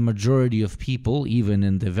 and the majority of people, even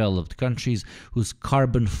in developed countries, whose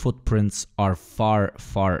carbon footprints are far,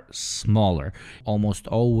 far smaller. Almost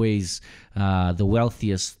always the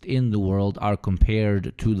wealthiest in the world are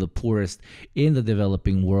compared to the poorest in the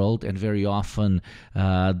developing world, and very often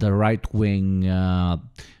the right-wing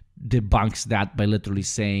debunks that by literally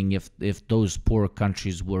saying if those poor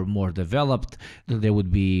countries were more developed, they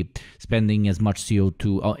would be spending as much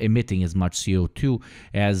CO2, emitting as much CO2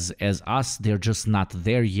 as us. They're just not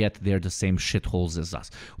there yet. They're the same shitholes as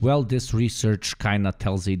us. Well, this research kind of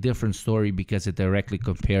tells a different story because it directly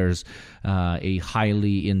compares a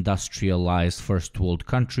highly industrialized first world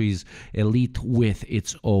countries elite with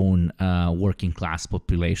its own working class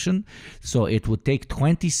population. So it would take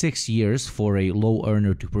 26 years for a low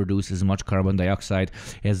earner to produce as much carbon dioxide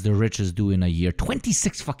as the richest do in a year.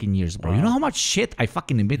 26 fucking years, bro. Wow. You know how much shit I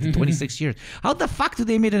fucking emit in 26 years? How the fuck do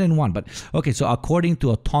they emit it in one? But okay, so according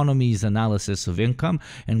to Autonomy's analysis of income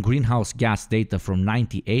and greenhouse gas data from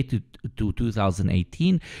 98 to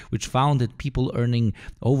 2018, which found that people earning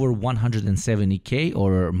over 170k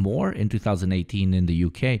or more in 2018 in the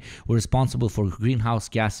UK were responsible for greenhouse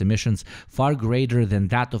gas emissions far greater than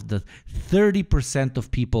that of the 30%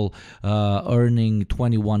 of people earning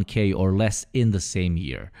 21k or less in the same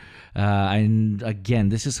year. And again,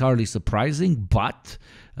 this is hardly surprising, but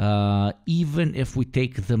even if we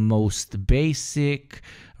take the most basic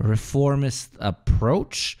reformist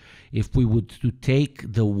approach, if we would to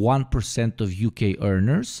take the 1% of UK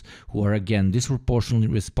earners, who are again disproportionately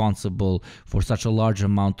responsible for such a large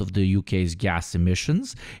amount of the UK's gas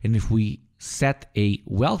emissions, and if we set a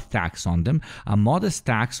wealth tax on them. A modest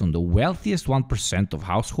tax on the wealthiest 1% of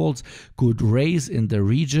households could raise in the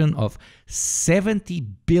region of 70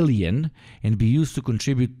 billion and be used to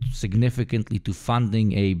contribute significantly to funding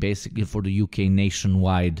basically for the UK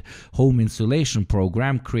nationwide home insulation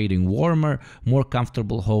program, creating warmer, more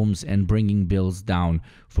comfortable homes and bringing bills down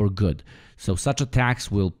for good. So such a tax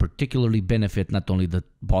will particularly benefit not only the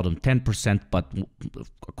bottom 10%, but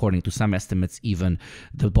according to some estimates, even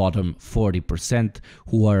the bottom 40%,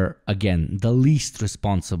 who are, again, the least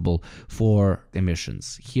responsible for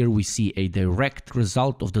emissions. Here we see a direct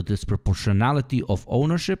result of the disproportionality of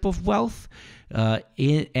ownership of wealth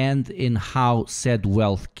and in how said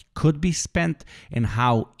wealth could be spent and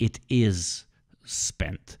how it is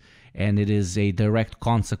spent. And it is a direct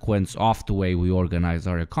consequence of the way we organize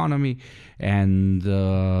our economy, and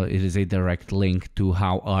it is a direct link to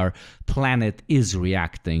how our planet is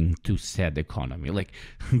reacting to said economy. Like,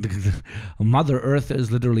 Mother Earth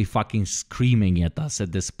is literally fucking screaming at us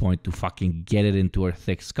at this point to fucking get it into our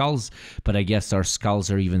thick skulls, but I guess our skulls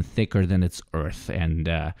are even thicker than its Earth, and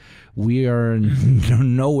we are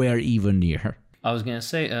nowhere even near. I was gonna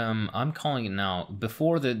say, I'm calling it now.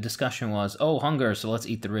 Before the discussion was, oh, hunger, so let's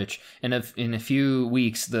eat the rich. And if in a few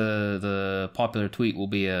weeks, the popular tweet will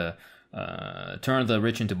be turn the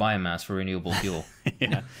rich into biomass for renewable fuel.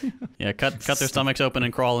 yeah. Cut their stomachs open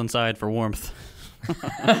and crawl inside for warmth.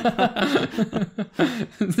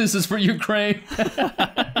 This is for Ukraine.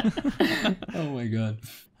 Oh my God.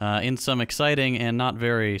 In some exciting and not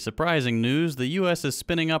very surprising news, the U.S. is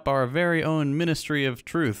spinning up our very own Ministry of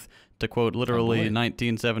Truth, to quote literally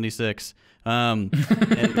 1976, and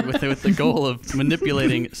with the goal of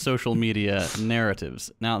manipulating social media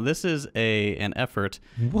narratives. Now, this is an effort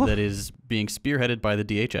that is being spearheaded by the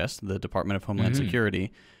DHS, the Department of Homeland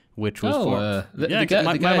Security, which was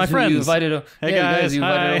my friends. You invited, hey guys, you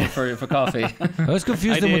invited over for coffee. I was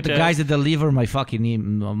confused with the guys that deliver my fucking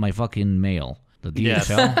mail. The DHL? Yes,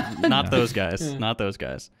 not those guys. Not those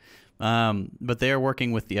guys. But they are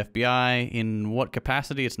working with the FBI. In what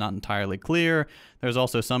capacity, it's not entirely clear. There's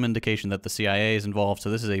also some indication that the CIA is involved, so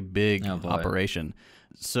this is a big operation.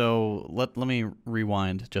 So let me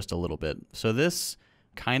rewind just a little bit. So this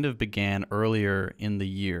kind of began earlier in the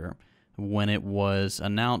year when it was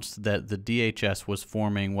announced that the DHS was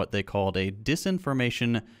forming what they called a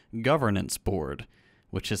Disinformation Governance Board,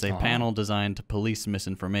 which is a panel designed to police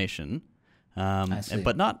misinformation.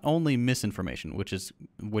 But not only misinformation,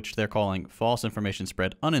 which they're calling false information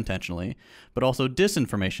spread unintentionally, but also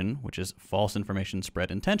disinformation, which is false information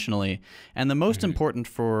spread intentionally, and the most important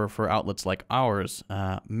for outlets like ours,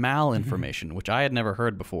 malinformation, which I had never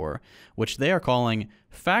heard before, which they are calling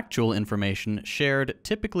factual information shared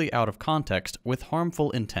typically out of context with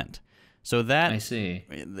harmful intent. So that, I see.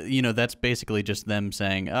 That's basically just them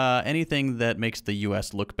saying anything that makes the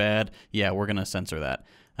U.S. look bad, yeah, we're going to censor that.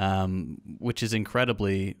 Which is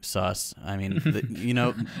incredibly sus. I mean,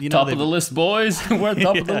 top of the list, boys. We're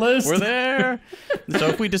top of the list. We're there. So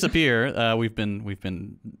if we disappear, we've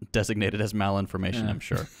been designated as malinformation. I'm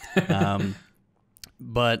sure.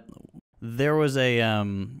 But there was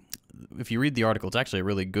if you read the article, it's actually a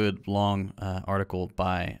really good long article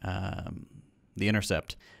by The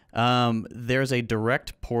Intercept. There's a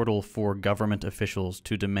direct portal for government officials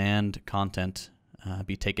to demand content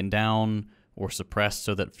be taken down or suppressed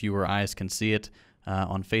so that fewer eyes can see it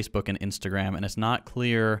on Facebook and Instagram. And it's not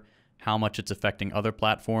clear how much it's affecting other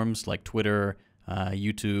platforms like Twitter,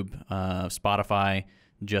 YouTube, Spotify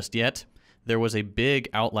just yet. There was a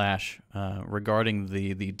big outlash regarding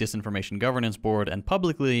the Disinformation Governance Board, and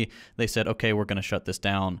publicly they said, okay, we're going to shut this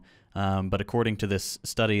down. But according to this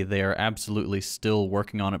study, they are absolutely still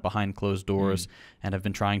working on it behind closed doors and have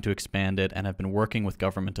been trying to expand it and have been working with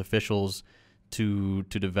government officials to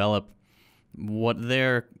develop what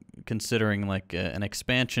they're considering like an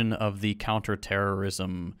expansion of the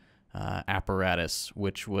counterterrorism apparatus,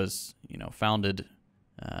 which was founded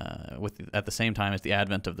at the same time as the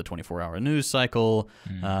advent of the 24-hour news cycle,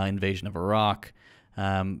 invasion of Iraq.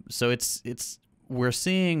 So we're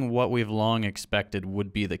seeing what we've long expected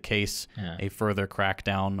would be the case: a further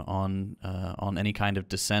crackdown on any kind of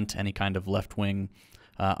dissent, any kind of left-wing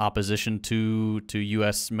opposition to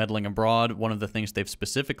U.S. meddling abroad. One of the things they've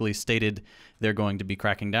specifically stated they're going to be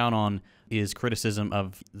cracking down on is criticism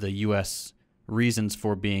of the U.S. reasons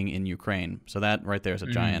for being in Ukraine. So that right there is a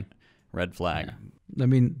giant red flag. I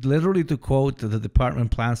mean, literally to quote, the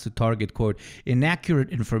department plans to target, quote, inaccurate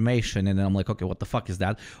information. And then I'm like, okay, what the fuck is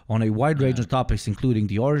that? On a wide range of topics, including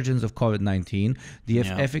the origins of COVID-19, the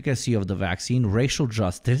efficacy of the vaccine, racial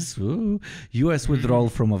justice, U.S. withdrawal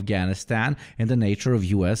from Afghanistan, and the nature of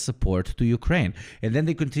U.S. support to Ukraine. And then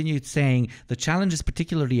they continued saying, the challenge is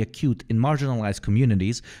particularly acute in marginalized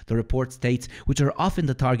communities, the report states, which are often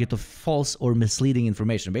the target of false or misleading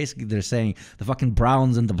information. Basically, they're saying the fucking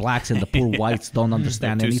browns and the blacks and the poor whites don't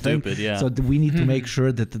understand anything. Stupid, yeah. So we need to make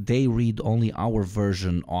sure that they read only our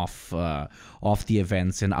version of the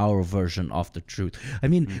events and our version of the truth. I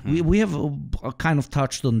mean, we have kind of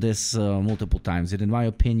touched on this multiple times. And in my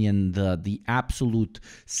opinion, the absolute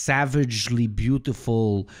savagely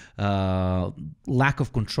beautiful lack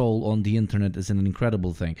of control on the internet is an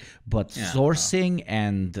incredible thing. But sourcing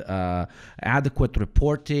and adequate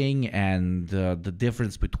reporting and the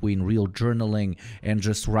difference between real journaling and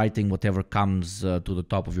just writing whatever comes to the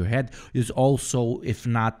top of your head is also, if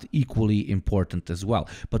not equally important as well.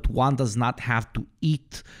 But one does not have to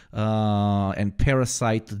eat and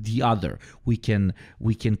parasite the other. We can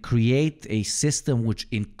create a system which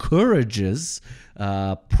encourages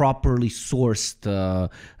properly sourced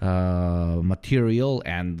material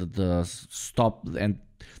and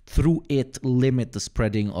through it limit the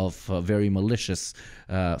spreading of very malicious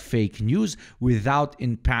fake news without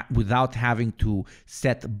having to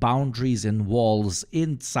set boundaries and walls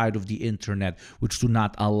inside of the internet which do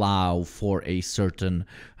not allow for a certain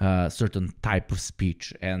type of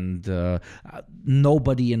speech. And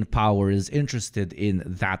nobody in power is interested in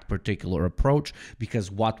that particular approach,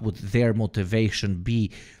 because what would their motivation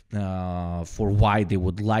be for why they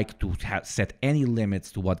would like to set any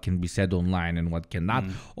limits to what can be said online and what cannot?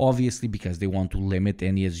 Obviously, because they want to limit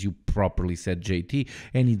any, as you properly said, JT,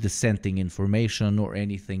 any dissenting information or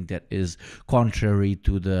anything that is contrary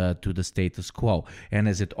to the status quo. And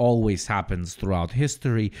as it always happens throughout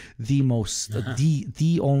history, the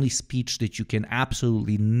only speech that you can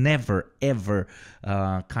absolutely never ever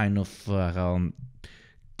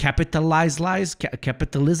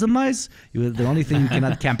capitalismize. The only thing you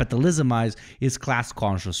cannot capitalismize is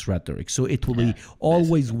class-conscious rhetoric. So it will be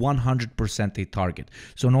always 100% a target.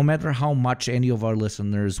 So no matter how much any of our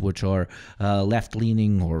listeners, which are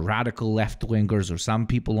left-leaning or radical left-wingers or some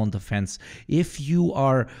people on the fence, if you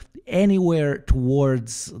are anywhere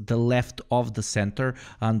towards the left of the center,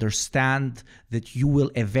 understand that you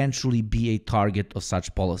will eventually be a target of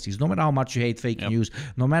such policies. No matter how much you hate fake news,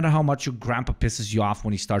 no matter how much your grandpa pisses you off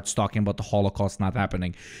when he starts talking about the Holocaust not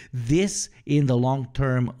happening, this in the long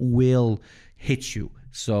term will hit you.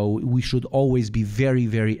 So we should always be very,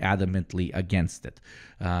 very adamantly against it,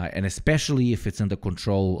 and especially if it's in the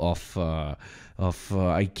control of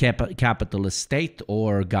a capitalist state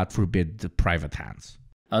or, God forbid, the private hands.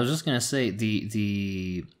 I was just gonna say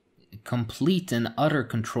the complete and utter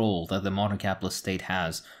control that the modern capitalist state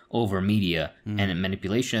has over media and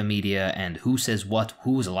manipulation of media and who says what,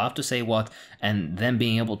 who is allowed to say what, and then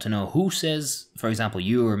being able to know who says, for example,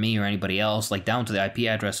 you or me or anybody else, like down to the IP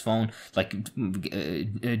address, phone, like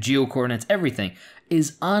geo coordinates, everything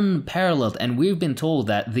is unparalleled. And we've been told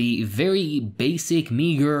that the very basic,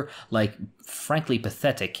 meager, like frankly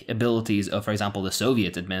pathetic abilities of, for example, the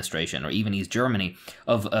Soviet administration or even East Germany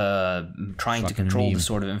of trying to control this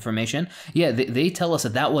sort of information. Yeah, they tell us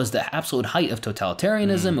that was the absolute height of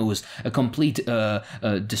totalitarianism. It was a complete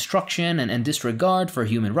destruction and disregard for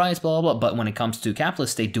human rights, blah, blah, blah. But when it comes to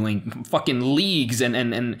capitalist state doing fucking leagues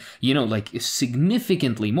and you know, like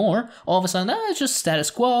significantly more, all of a sudden, it's just status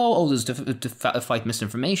quo. Oh, there's to fight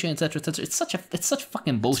misinformation, etc., etc. It's such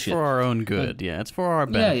fucking bullshit. It's for our own good. Yeah, it's for our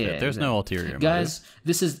benefit. Yeah, there's no ulterior motive. Guys,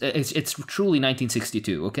 this is it's truly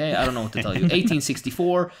 1962. Okay, I don't know what to tell you.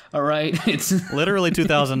 1864. All right, it's literally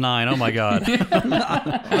 2009. Oh my god,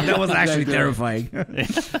 that was actually terrifying.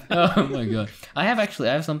 Oh my god, I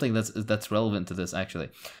have something that's relevant to this actually.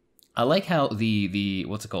 I like how the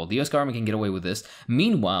what's it called? The U.S. government can get away with this.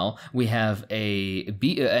 Meanwhile, we have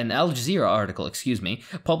an Al Jazeera article,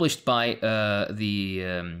 published by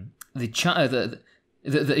the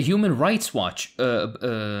Human Rights Watch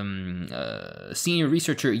senior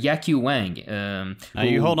researcher Yaqiu Wang. Now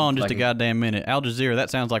you hold on just a goddamn minute. Al Jazeera, that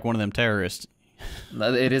sounds like one of them terrorists.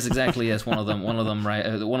 It is exactly yes, one of them, one of the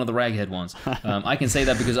raghead ones. I can say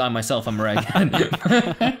that because I myself am a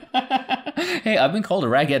raghead. Hey, I've been called a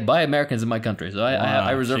raghead by Americans in my country, so I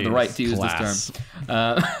reserve the right to use this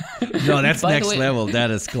term. No, that's next level. That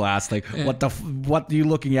is class. Like, what are you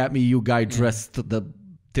looking at me, you guy dressed the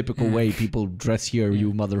typical way people dress here,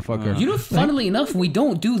 you motherfucker. You know, funnily enough, we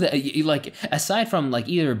don't do that. Like, aside from like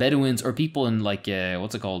either Bedouins or people in like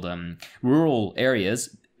rural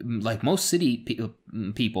areas, like most city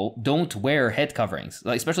people don't wear head coverings.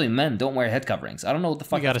 Like especially men don't wear head coverings. I don't know what the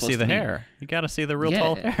fuck. You got to see the mean. hair. You got to see the real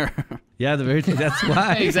tall hair. Yeah, that's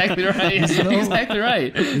why. Exactly right. Exactly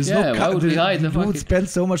right. Yeah, why would we hide the fucking... would spend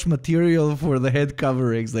so much material for the head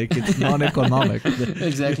coverings, like it's non-economic.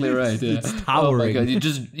 Exactly right. Yeah. It's towering. Oh my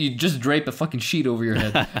god, you just drape a fucking sheet over your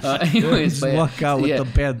head. Anyways, just walk out with the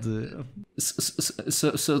bed.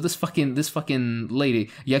 So this fucking lady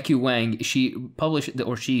Yaku Wang, she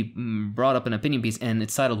brought up an opinion piece, and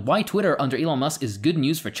it's titled "Why Twitter under Elon Musk is Good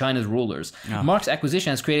News for China's Rulers." Oh. Mark's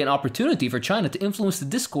acquisition has created an opportunity for China to influence the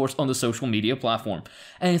discourse on the social media platform,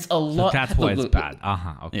 and it's a lot. So that's why it's bad.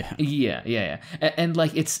 Okay. Yeah. And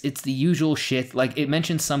like it's the usual shit. Like it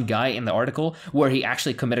mentions some guy in the article where he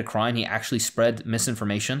actually committed crime. He actually spread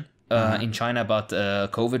misinformation. In China about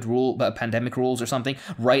about pandemic rules or something,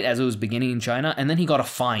 right as it was beginning in China, and then he got a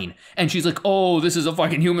fine, and she's like, "Oh, this is a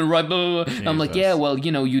fucking human right." Blah, blah, blah. I'm like, "Yeah, well,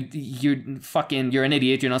 you know, you're an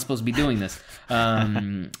idiot. You're not supposed to be doing this."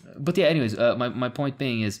 But yeah, anyways, my point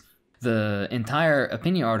being is, the entire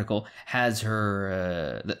opinion article has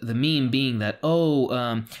her the meme being that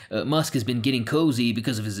Musk has been getting cozy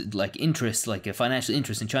because of his like interest, like a financial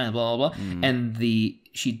interest in China, blah blah blah, and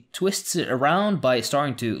she twists it around by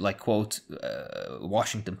starting to like quote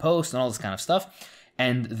Washington Post and all this kind of stuff.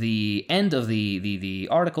 And the end of the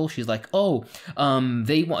article, she's like,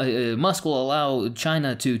 Musk will allow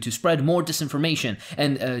China to spread more disinformation,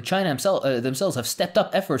 and China themselves have stepped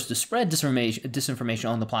up efforts to spread disinformation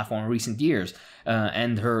on the platform in recent years.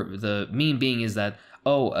 And the meme being is that,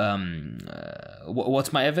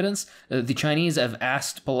 what's my evidence? The Chinese have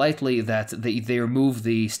asked politely that they remove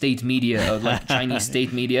the state media, like Chinese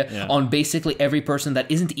state media, on basically every person that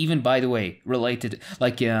isn't even, by the way, related.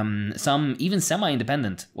 Like some even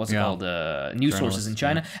semi-independent, news sources in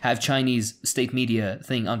China have Chinese state media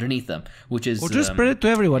thing underneath them, which is just spread it to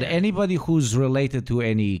everyone. Anybody who's related to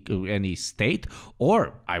any state,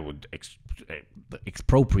 or I would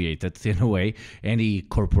expropriate it in a way. Any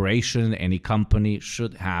corporation, any company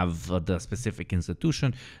should have the specific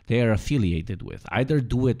institution they are affiliated with. Either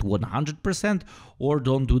do it 100% or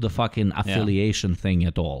don't do the fucking affiliation thing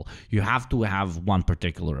at all. You have to have one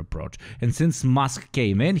particular approach. And since Musk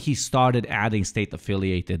came in, he started adding state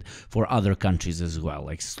affiliated for other countries as well.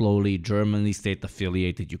 Like slowly, Germany state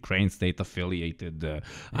affiliated, Ukraine state affiliated.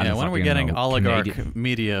 When are we getting oligarch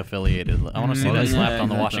media affiliated? I want to see that slapped on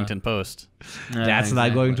the Washington Post. That's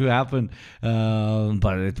not going to happen,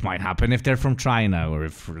 but it might happen if they're from China, or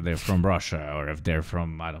if they're from Russia, or if they're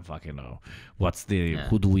from, I don't fucking know.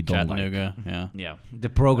 Who do we don't Chattanooga, like? Yeah. The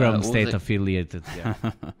program state affiliated. Yeah.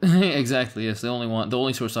 Exactly. Yes, the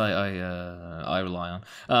only source I rely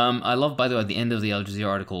on. I love, by the way, at the end of the Al Jazeera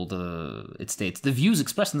article, it states the views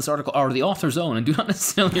expressed in this article are the author's own and do not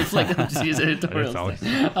necessarily reflect Al Jazeera's editorial.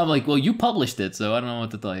 I'm like, well, you published it, so I don't know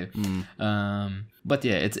what to tell you. But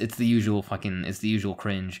yeah, it's the usual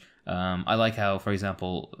cringe. I like how, for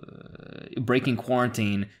example, breaking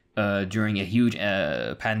quarantine during a huge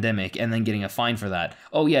pandemic and then getting a fine for that.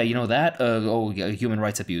 Oh yeah, you know that? Human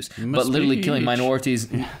rights abuse. But literally killing minorities,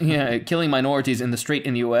 killing minorities in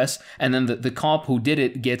the U.S. and then the cop who did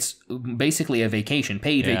it gets basically a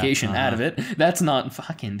paid vacation out of it. That's not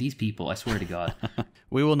fucking these people. I swear to God.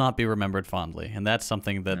 We will not be remembered fondly, and that's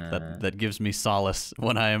something that gives me solace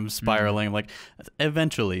when I am spiraling. Like,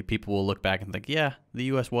 eventually, people will look back and think, "Yeah, the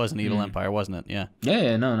U.S. was an evil empire, wasn't it?" Yeah.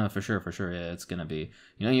 No, for sure. Yeah, it's gonna be.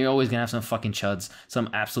 You're always gonna have some fucking chuds, some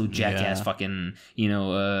absolute jackass, fucking,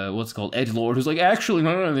 what's it called, edgelord, who's like, actually,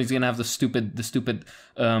 no. He's gonna have the stupid.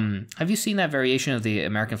 Have you seen that variation of the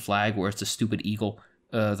American flag where it's a stupid eagle?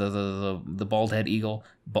 The bald-headed eagle,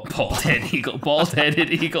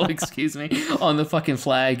 bald-headed eagle, excuse me, on the fucking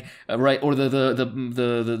flag, right? Or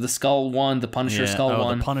the skull one, the Punisher skull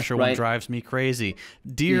one. The Punisher right? one drives me crazy.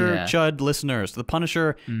 Dear Chud listeners, the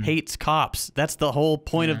Punisher hates cops. That's the whole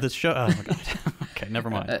point of this show. Oh my god. Okay, never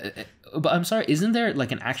mind. But I'm sorry, isn't there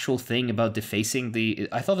like an actual thing about defacing the?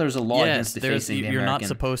 I thought there was a law against defacing the American. You're not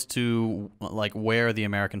supposed to like wear the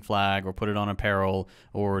American flag or put it on apparel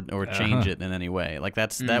or change it in any way. Like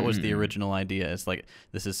that was the original idea. It's like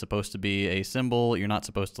this is supposed to be a symbol. You're not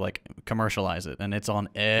supposed to like commercialize it, and it's on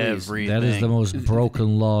everything. That is the most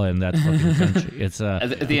broken law in that fucking country. It's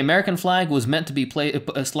the American flag was meant to be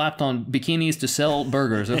slapped on bikinis to sell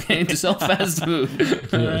burgers, okay, to sell fast food.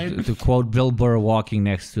 To quote Bill Burr walking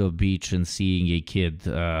next to a beach and seeing a kid,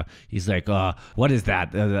 he's like, what is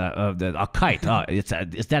that? A kite.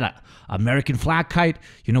 Is that a American flag kite?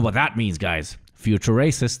 You know what that means, guys? future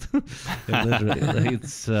racist.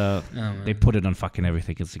 It's they put it on fucking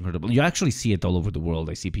everything. It's incredible. You actually see it all over the world.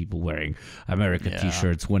 I see people wearing America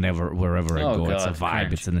t-shirts wherever I go. It's a vibe.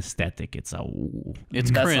 Cringe. It's an aesthetic. It's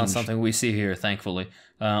It's That's cringe. not something we see here, thankfully.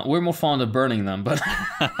 We're more fond of burning them, but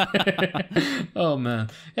oh man,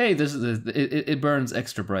 hey, it burns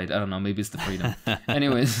extra bright. I don't know, maybe it's the freedom.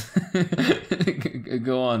 Anyways,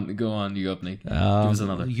 go on, you Upney. Give us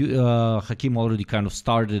another. Hakim already kind of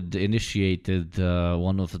initiated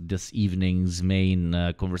one of this evening's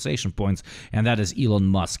main conversation points, and that is Elon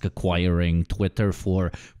Musk acquiring Twitter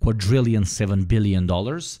for $7 billion.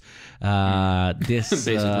 This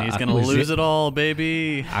Basically, he's gonna lose it all,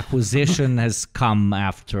 baby. Acquisition has come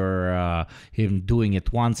after him doing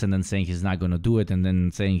it once and then saying he's not going to do it, and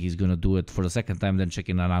then saying he's going to do it for the second time, then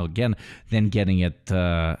checking it out again, then getting it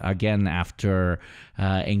again after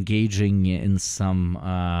engaging in some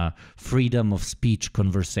freedom of speech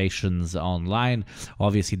conversations online.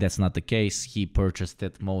 Obviously, that's not the case. He purchased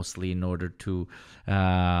it mostly in order to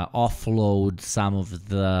offload some of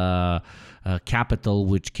the capital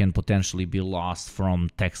which can potentially be lost from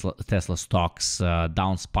Tesla stocks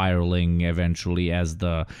down spiraling eventually as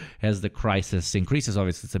the crisis increases.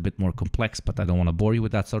 Obviously, it's a bit more complex, but I don't want to bore you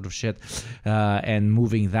with that sort of shit. And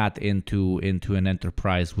moving that into an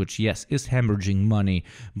enterprise which, yes, is hemorrhaging money,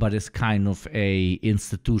 but is kind of a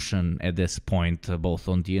institution at this point, both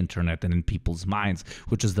on the internet and in people's minds,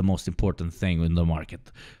 which is the most important thing in the market.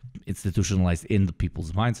 Institutionalized in the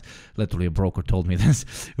people's minds. Literally, a broker told me this,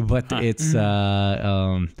 but it's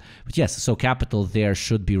but yes. So capital there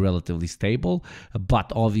should be relatively stable,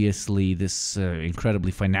 but obviously this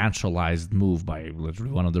incredibly financialized move by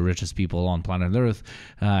literally one of the richest people on planet Earth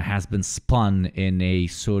has been spun in a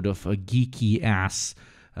sort of a geeky ass,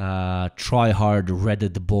 try hard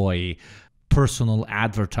Reddit boy personal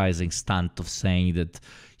advertising stunt of saying that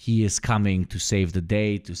he is coming to save the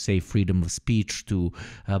day, to save freedom of speech, to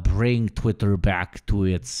bring Twitter back to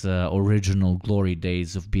its original glory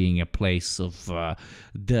days of being a place of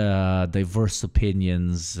the diverse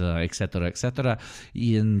opinions, etc., etc.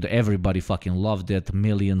 And everybody fucking loved it.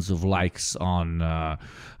 Millions of likes on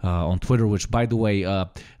Twitter, which, by the way,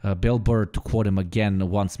 Bill Burr, to quote him again,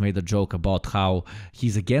 once made a joke about how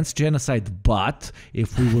he's against genocide, but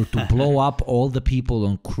if we were to blow up all the people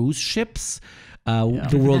on cruise ships,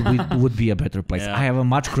 the world would be a better place. I have a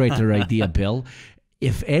much greater idea, Bill.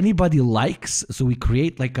 If anybody likes, so we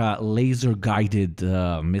create like a laser-guided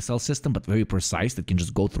missile system, but very precise, that can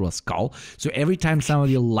just go through a skull. So every time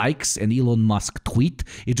somebody likes an Elon Musk tweet,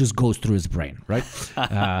 it just goes through his brain, right?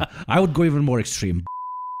 I would go even more extreme.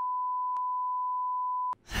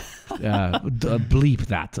 Bleep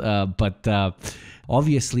that. But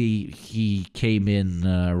obviously, he came in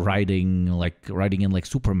riding in like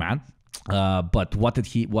Superman. But what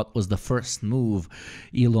was the first move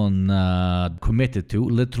Elon committed to?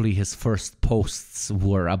 Literally, his first posts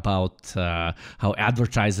were about how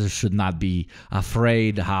advertisers should not be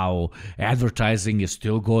afraid, how advertising is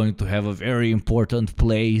still going to have a very important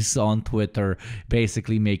place on Twitter,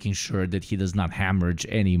 basically making sure that he does not hemorrhage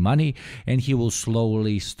any money, and he will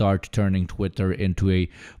slowly start turning Twitter into a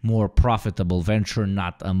more profitable venture,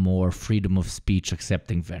 not a more freedom of speech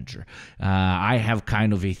accepting venture. I have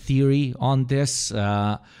kind of a theory on this.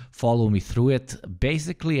 Follow me through it.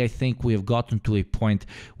 Basically, I think we have gotten to a point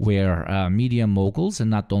where media moguls,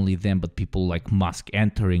 and not only them, but people like Musk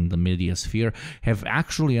entering the media sphere, have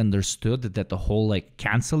actually understood that the whole like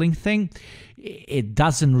canceling thing, it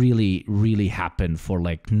doesn't really happen for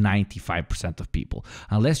like 95% of people.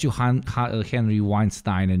 Unless you Henry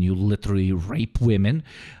Weinstein and you literally rape women,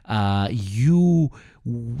 your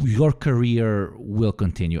career will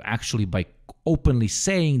continue. Actually, by openly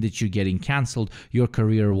saying that you're getting canceled, your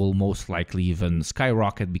career will most likely even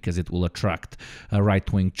skyrocket because it will attract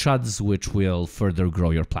right-wing chuds, which will further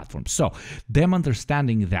grow your platform. So them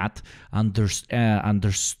understanding that,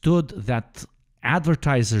 understood that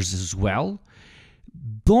advertisers as well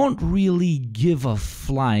don't really give a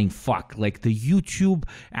flying fuck. Like the YouTube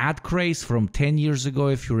ad craze from 10 years ago,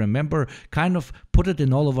 if you remember, kind of put it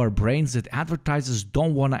in all of our brains that advertisers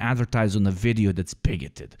don't want to advertise on a video that's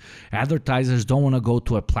bigoted. Advertisers don't want to go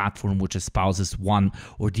to a platform which espouses one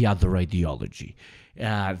or the other ideology.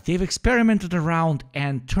 They've experimented around,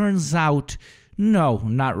 and turns out, no,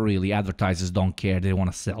 not really. Advertisers don't care. They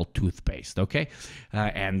want to sell toothpaste, okay?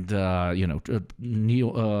 Neocon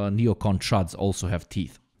chuds also have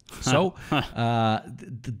teeth. So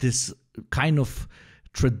this kind of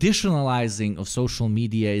traditionalizing of social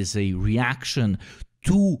media is a reaction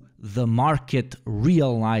to the market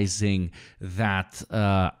realizing that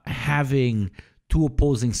having two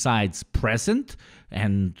opposing sides present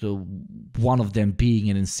and one of them being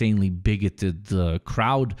an insanely bigoted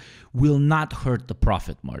crowd, will not hurt the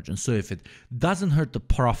profit margin. So if it doesn't hurt the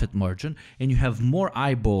profit margin and you have more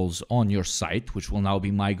eyeballs on your site, which will now be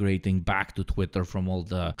migrating back to Twitter from all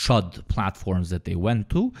the chud platforms that they went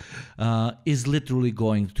to, is literally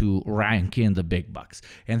going to rank in the big bucks.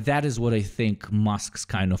 And that is what I think Musk's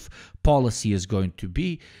kind of policy is going to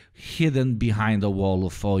be, hidden behind a wall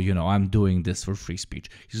of, oh, you know, I'm doing this for free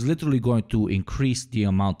speech. He's literally going to increase the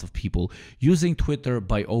amount of people using Twitter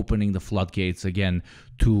by opening the floodgates again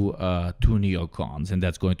to neocons. And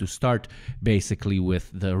that's going to start basically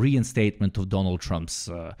with the reinstatement of Donald Trump's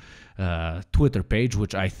Twitter page,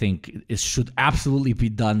 which I think should absolutely be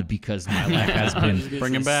done because my life has been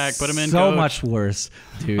bring him back, put him in, so coach. Much worse,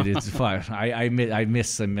 dude. It's fine. I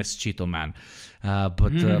miss Cheeto Man.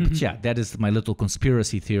 But yeah, that is my little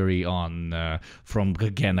conspiracy theory on from,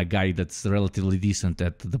 again, a guy that's relatively decent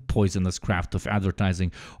at the poisonous craft of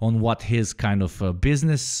advertising, on what his kind of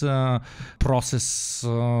business process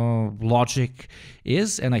logic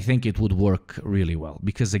is. And I think it would work really well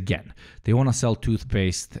because, again, they want to sell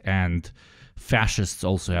toothpaste and fascists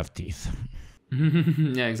also have teeth.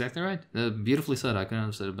 Yeah, exactly right. Beautifully said. I couldn't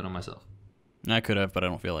have said it better myself. I could have, but I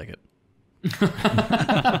don't feel like it.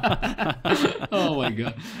 Oh my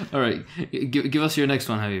god. All right, give us your next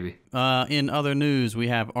one, Habibi. In other news, we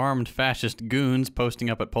have armed fascist goons posting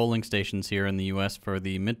up at polling stations here in the U.S. for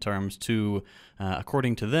the midterms to,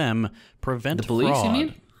 according to them, prevent the police, fraud. you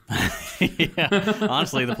mean? Yeah,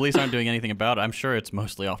 honestly, the police aren't doing anything about it. I'm sure it's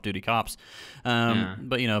mostly off-duty cops.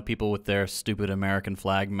 But, you know, people with their stupid American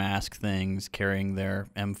flag mask things, carrying their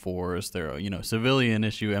M4s, their, you know,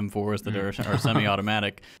 civilian-issue M4s that are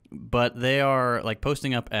semi-automatic. But they are, like,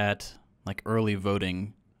 posting up at, like, early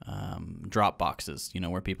voting drop boxes, you know,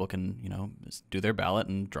 where people can, you know, do their ballot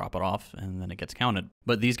and drop it off and then it gets counted.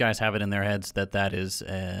 But these guys have it in their heads that that is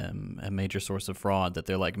a major source of fraud, that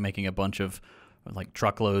they're, like, making a bunch of like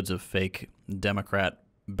truckloads of fake Democrat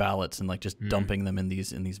ballots and like just dumping them in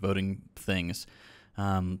these voting things.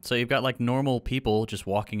 So you've got like normal people just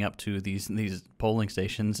walking up to these polling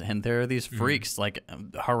stations, and there are these freaks like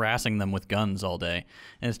harassing them with guns all day.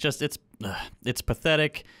 And it's just it's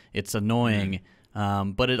pathetic. It's annoying.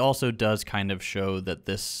 But it also does kind of show that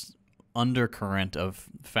this undercurrent of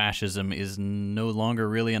fascism is no longer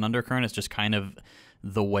really an undercurrent. It's just kind of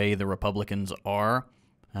the way the Republicans are.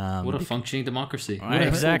 What a functioning democracy. Right,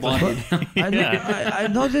 exactly. I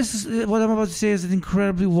know this is what I'm about to say is an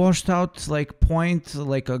incredibly washed out like point,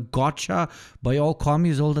 like a gotcha by all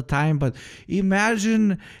commies all the time. But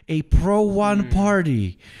imagine a pro-one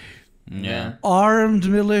party, armed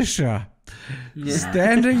militia,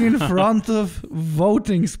 standing in front of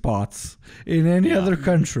voting spots in any other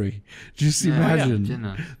country. Just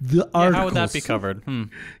imagine the articles. How would that be covered?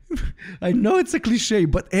 I know it's a cliche,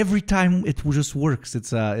 but every time it just works.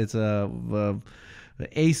 It's a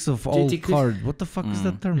ace of all cards. What the fuck is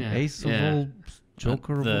that term? Ace of all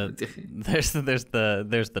joker. There's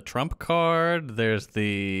the trump card. There's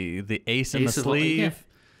the ace in the sleeve.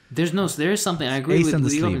 There's something. I agree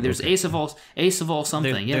with you. There's ace of all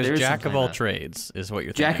something. There's jack of all trades is what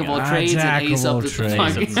you're jack thinking. Jack of all trades and ace of the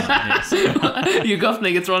trades. You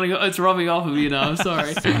Guffnik, it's rubbing off of you now. I'm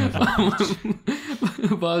sorry.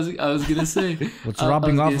 But I was gonna say what's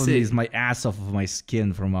rubbing off of me is my ass off of my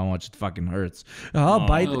skin from how much it fucking hurts.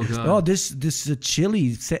 This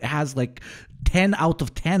chili has like 10 out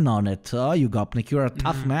of 10 on it. Oh, you Gopnik, you're a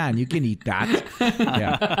tough man. You can eat that.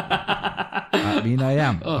 Yeah. I mean, I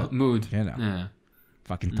am. Oh, mood. You know. Yeah.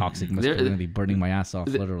 Fucking toxic masculinity burning my ass off,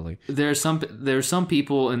 literally. There's some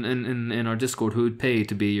people in our Discord who would pay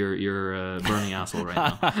to be your burning asshole right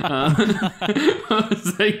now. What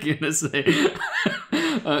was I gonna say?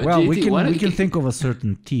 Well, GT, we can think of a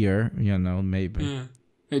certain tier, you know, maybe.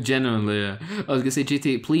 Yeah. Genuinely, yeah. I was gonna say,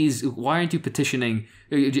 GT, please, why aren't you petitioning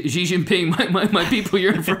Xi Jinping? My people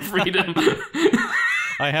yearn for freedom.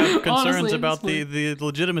 I have concerns about the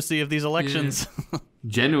legitimacy of these elections. Yeah.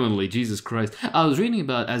 Genuinely, Jesus Christ. I was reading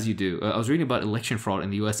about, as you do, I was reading about election fraud in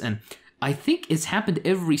the U.S., and I think it's happened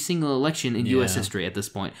every single election in U.S. history at this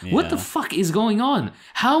point. Yeah. What the fuck is going on?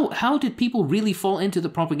 How did people really fall into the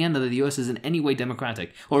propaganda that the U.S. is in any way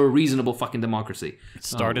democratic or a reasonable fucking democracy? It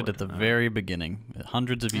started at the very beginning.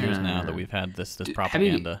 Hundreds of years now that we've had this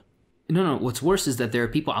propaganda. No. What's worse is that there are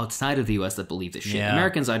people outside of the U.S. that believe this shit. Yeah.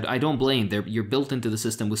 Americans, I don't blame. You're built into the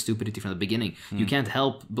system with stupidity from the beginning. You can't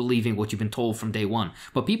help believing what you've been told from day one.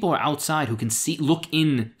 But people are outside who can look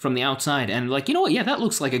in from the outside and like, you know what? Yeah, that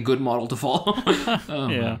looks like a good model to follow.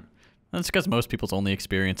 Yeah. That's because most people's only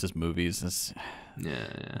experience is movies.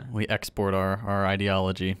 Yeah. We export our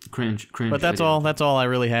ideology. Cringe. But that's all. That's all I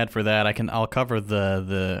really had for that. I'll cover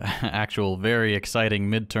the actual very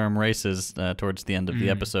exciting midterm races towards the end of the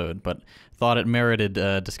episode. But thought it merited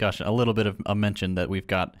discussion. A little bit of a mention that we've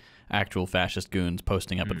got actual fascist goons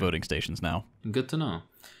posting up at voting stations now. Good to know.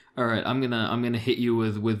 All right, I'm gonna hit you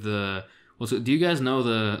with the. Do you guys know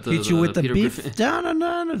the hit you with the Peter beef? Griffin?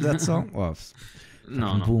 No, that song. Well, No.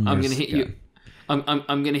 I'm gonna hit you. I'm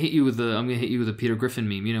gonna hit you with the Peter Griffin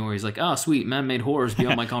meme. You know, where he's like, "Oh, sweet, man-made horrors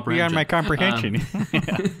beyond my comprehension." Beyond my comprehension.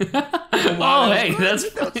 Oh, hey, that's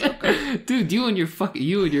dude. You and your Oh,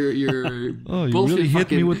 you bullshit really hit me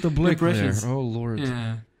fucking with the blick there. impressions. Oh Lord.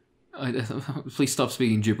 Yeah. Please stop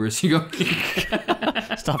speaking gibberish. You go.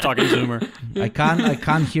 Stop talking Zoomer. I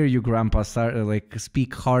can't hear you, Grandpa.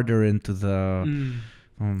 Speak harder into the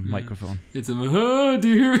microphone. It's a. Do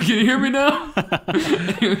you hear? Can you hear me now?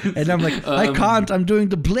 And I'm like, I can't. I'm doing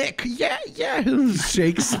the blick. Yeah.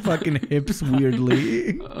 Shakes fucking hips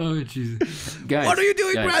weirdly. Oh Jesus, guys! What are you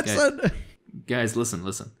doing, grandson? Guys,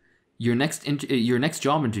 listen. Your next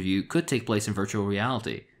job interview could take place in virtual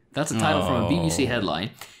reality. That's a title from a BBC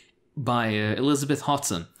headline by Elizabeth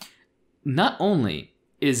Hodson. Not only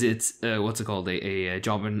is it a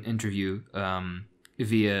job interview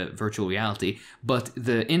via virtual reality, but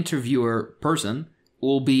the interviewer person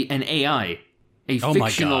will be an AI, a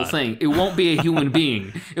fictional thing. It won't be a human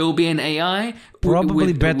being. It will be an AI.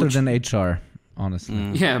 Probably better than HR,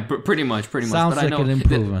 honestly. Yeah, pretty much. Sounds but like an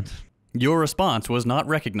improvement. Your response was not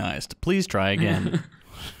recognized. Please try again.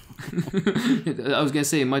 I was gonna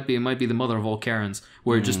say it might be the mother of all Karens,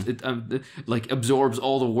 where it just absorbs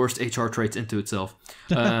all the worst HR traits into itself.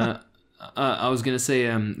 I was gonna say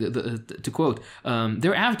to quote,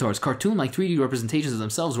 their avatars, cartoon-like 3D representations of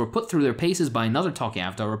themselves, were put through their paces by another talking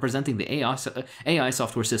avatar representing the AI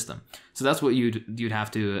software system. So that's what you'd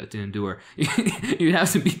have to endure. You'd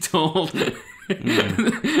have to be told.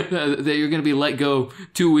 That you're going to be let go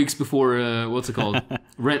 2 weeks before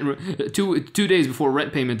rent 2 days before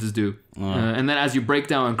rent payment is due, and then as you break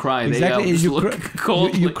down and cry, exactly.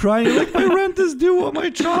 You cry, you're like, my rent is due. Oh, my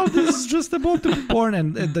child is just about to be born,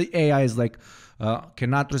 and the AI is like,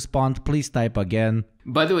 cannot respond. Please type again.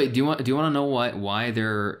 By the way, do you want to know why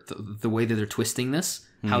they're the way that they're twisting this?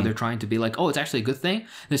 How they're trying to be like, oh, it's actually a good thing.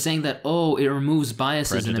 They're saying that, oh, it removes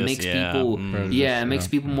biases and it makes people, makes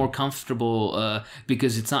people more comfortable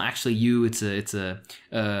because it's not actually you. It's a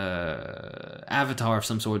avatar of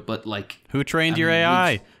some sort. But like, who trained your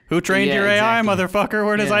AI? Who trained your AI, motherfucker?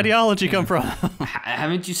 Where does ideology come from?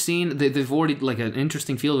 Haven't you seen? They've already, like, an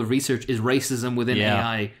interesting field of research is racism within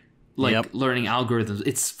AI. Learning algorithms.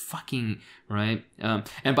 It's fucking right.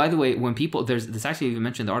 And by the way, when people there's actually even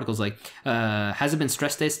mentioned in the articles, like, has it been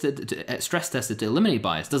stress tested to eliminate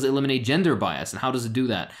bias? Does it eliminate gender bias? And how does it do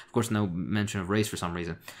that? Of course, no mention of race for some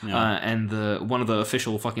reason. And one of the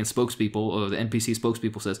official fucking spokespeople, or the NPC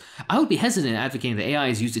spokespeople, says, I would be hesitant in advocating that AI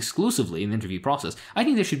is used exclusively in the interview process. I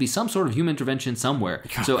think there should be some sort of human intervention somewhere.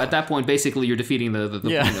 So at that point, basically, you're defeating the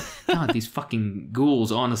point of, God, these fucking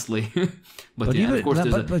ghouls, honestly. But yeah, of course,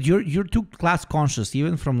 but you're too class conscious,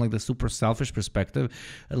 even from like the super selfish perspective.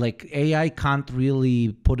 Like, AI can't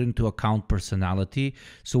really put into account personality,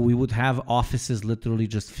 so we would have offices literally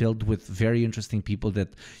just filled with very interesting people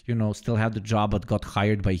that, you know, still have the job but got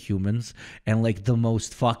hired by humans, and like the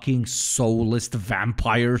most fucking soulless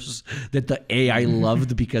vampires that the AI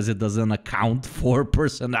loved because it doesn't account for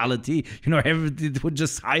personality. You know, it would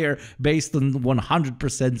just hire based on 100%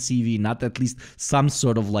 CV, not at least some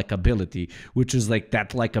sort of likability, which is like, that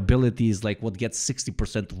likability is like what gets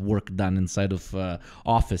 60% of work done inside of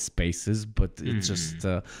office spaces. But it's just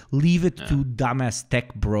leave it to dumbass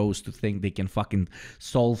tech bros to think they can fucking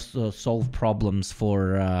solve problems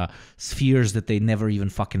for spheres that they never even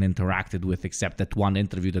fucking interacted with, except that one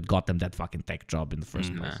interview that got them that fucking tech job in the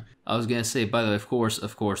first place. I was gonna say, by the way, of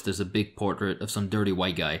course, there's a big portrait of some dirty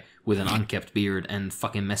white guy with an unkempt beard and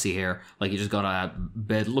fucking messy hair, like he just got out of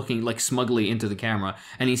bed, looking like smugly into the camera,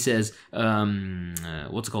 and he says,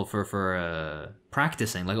 what's it called, for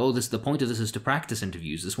practicing, like, oh, the point of this is to practice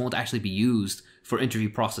interviews. This won't actually be used for interview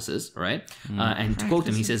processes, right? And to quote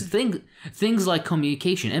him, he says, things like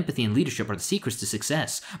communication, empathy, and leadership are the secrets to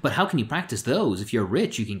success. But how can you practice those? If you're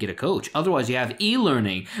rich, you can get a coach. Otherwise, you have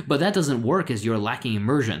e-learning, but that doesn't work as you're lacking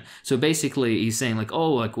immersion. So basically, he's saying like,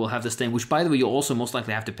 oh, like, we'll have this thing, which, by the way, you'll also most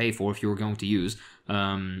likely have to pay for if you were going to use.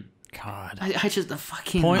 God, I just the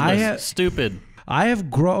fucking pointless, stupid. I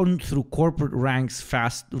have grown through corporate ranks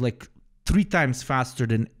fast, like 3 times faster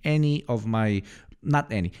than any of my,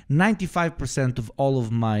 95% of all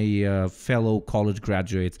of my fellow college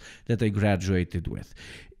graduates that I graduated with.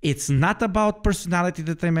 It's not about personality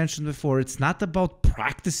that I mentioned before. It's not about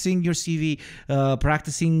practicing your CV,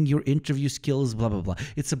 practicing your interview skills, blah, blah, blah.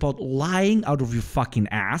 It's about lying out of your fucking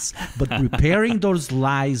ass, but preparing those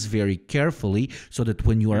lies very carefully so that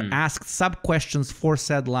when you are asked sub-questions for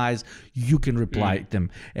said lies, you can reply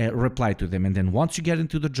to them. And then once you get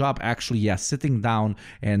into the job, actually, sitting down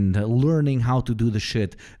and learning how to do the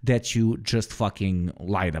shit that you just fucking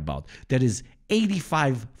lied about. That is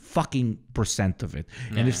 85% of it.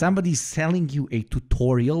 And if somebody's selling you a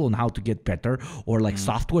tutorial on how to get better, or like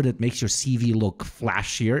software that makes your CV look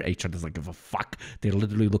flashier, HR doesn't like give a fuck. They're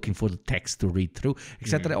literally looking for the text to read through,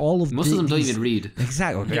 etc. All of most of them don't even read.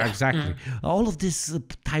 Exactly. Exactly. All of this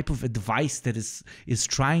type of advice that is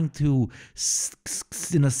trying to,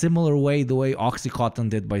 in a similar way, the way Oxycontin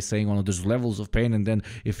did by saying, "Oh, there's levels of pain, and then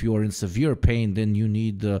if you are in severe pain, then you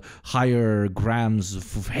need higher grams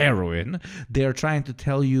of heroin." They're trying to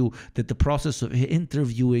tell you that the process of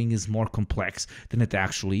interviewing is more complex than it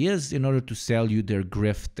actually is in order to sell you their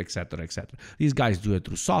grift, etc., etc. These guys do it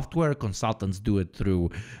through software. Consultants do it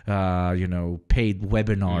through, paid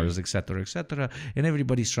webinars, etc., etc. And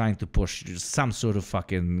everybody's trying to push some sort of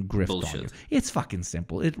fucking grift on you. It's fucking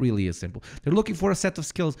simple. It really is simple. They're looking for a set of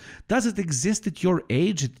skills. Does it exist at your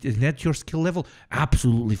age, at your skill level?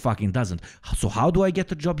 Absolutely fucking doesn't. So how do I get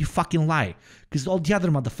the job? You fucking lie. Because all the other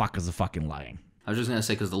motherfuckers are fucking lying. I was just gonna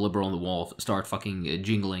say, because the liberal on the wall start fucking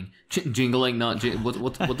jingling, not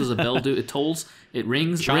what does a bell do? It tolls, it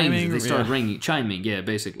rings, chiming. Rings. They start ringing, chiming. Yeah,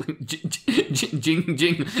 basically,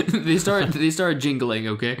 jing. They start jingling.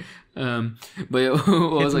 Okay, but what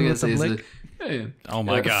was I gonna say? Oh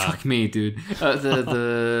my god! Fuck me, dude.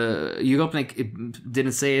 Yugopnik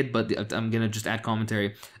didn't say it, but I'm gonna just add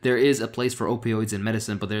commentary. There is a place for opioids in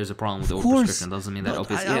medicine, but there's a problem with overprescription. Doesn't mean that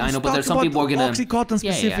opioids. I know, but there's some people are gonna Oxycontin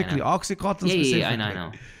specifically. Oxycontin specifically. Yeah, I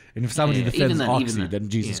know. And if somebody defends Oxy, then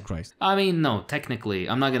Jesus Christ. I mean, no, technically,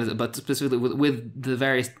 I'm not gonna. But specifically with the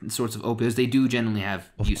various sorts of opioids, they do generally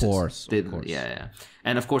have uses. Of course. Yeah.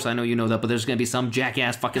 And of course, I know you know that, but there's gonna be some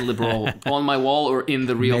jackass fucking liberal on my wall or in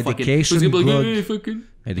the real medication fucking. Good.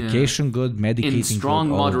 Medication good. Medicating in strong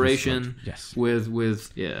good, moderation. Yes. With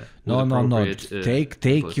No.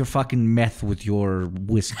 Take your fucking meth with your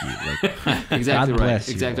whiskey. Like, exactly God bless right.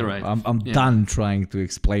 you. Exactly right. I'm done trying to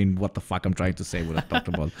explain what the fuck I'm trying to say when I talked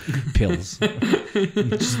about pills.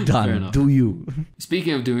 Just done. Do you?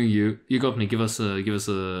 Speaking of doing you Gopnik, give us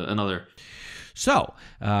another. So,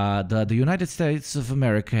 the United States of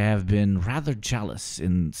America have been rather jealous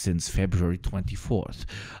since February 24th.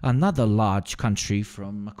 Another large country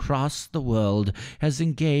from across the world has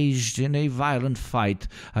engaged in a violent fight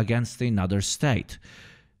against another state.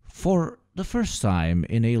 For the first time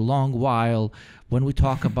in a long while, when we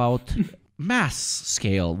talk about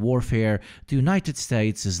mass-scale warfare, the United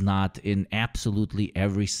States is not in absolutely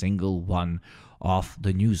every single one of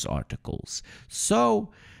the news articles.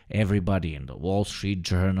 So, everybody in the Wall Street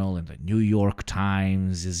Journal and the New York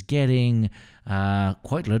Times is getting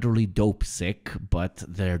quite literally dope sick, but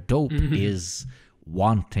their dope is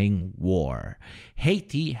wanting war.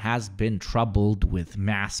 Haiti has been troubled with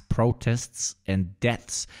mass protests and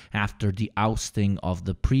deaths after the ousting of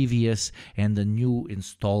the previous and the new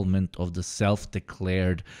installment of the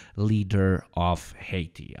self-declared leader of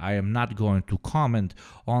Haiti. I am not going to comment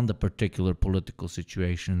on the particular political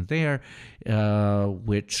situation there,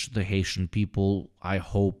 which the Haitian people, I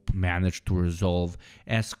hope, managed to resolve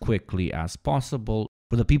as quickly as possible,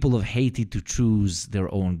 for the people of Haiti to choose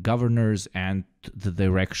their own governors and the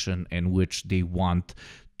direction in which they want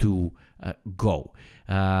to go.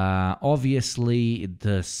 Obviously,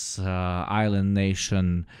 this island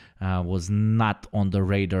nation was not on the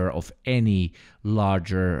radar of any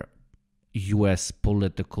larger U.S.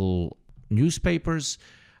 political newspapers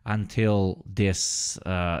until this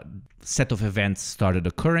set of events started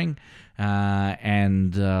occurring,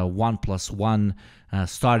 and 1+1,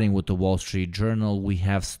 starting with the Wall Street Journal, we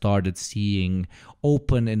have started seeing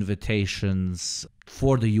open invitations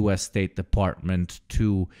for the U.S. State Department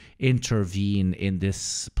to intervene in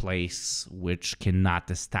this place, which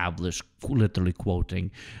cannot establish, literally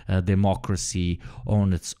quoting, democracy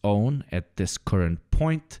on its own at this current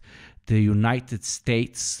point. The United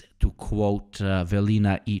States, to quote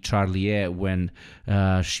Velina E. Charlier when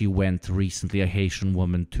she went recently, a Haitian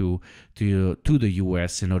woman, to the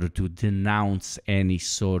U.S. in order to denounce any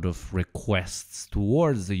sort of requests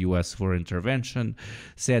towards the U.S. for intervention,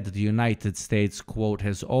 said that the United States, quote,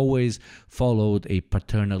 has always followed a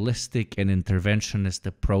paternalistic and interventionist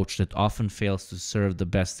approach that often fails to serve the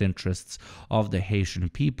best interests of the Haitian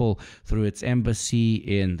people. Through its embassy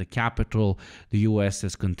in the capital, the U.S.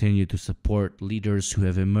 has continued to support leaders who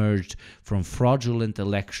have emerged emerged from fraudulent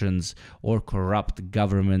elections or corrupt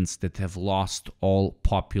governments that have lost all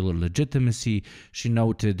popular legitimacy. She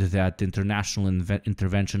noted that international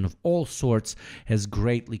intervention of all sorts has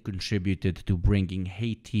greatly contributed to bringing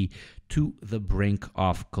Haiti to the brink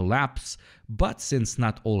of collapse. But since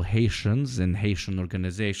not all Haitians and Haitian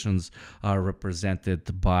organizations are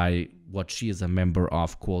represented by what she is a member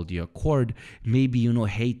of called the Accord, maybe,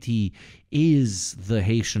 Haiti is the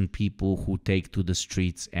Haitian people who take to the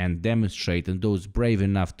streets and demonstrate, and those brave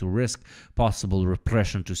enough to risk possible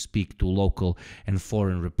repression to speak to local and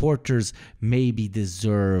foreign reporters maybe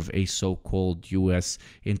deserve a so-called U.S.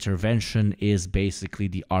 intervention, is basically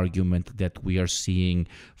the argument that we are seeing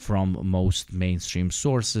from most mainstream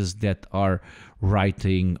sources that are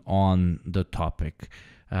writing on the topic.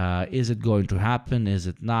 Is it going to happen? Is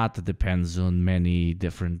it not? It depends on many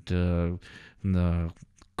different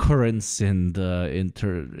currents in the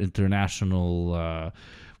international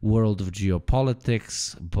world of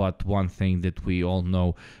geopolitics. But one thing that we all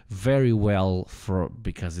know very well,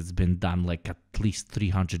 because it's been done like at least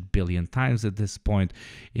 300 billion times at this point,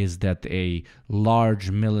 is that a large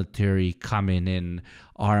military coming in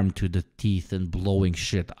armed to the teeth and blowing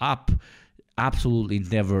shit up absolutely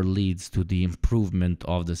never leads to the improvement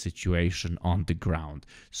of the situation on the ground.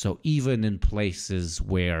 So even in places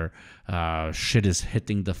where shit is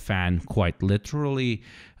hitting the fan quite literally,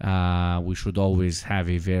 we should always have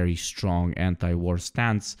a very strong anti-war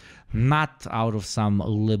stance, not out of some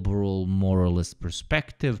liberal moralist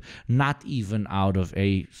perspective, not even out of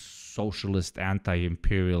a socialist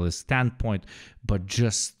anti-imperialist standpoint, but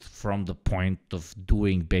just from the point of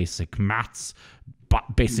doing basic maths.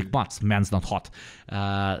 Basic maths, man's not hot.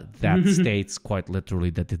 That states quite literally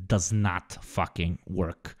that it does not fucking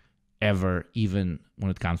work ever, even when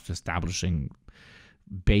it comes to establishing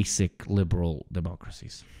basic liberal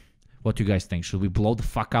democracies. What do you guys think? Should we blow the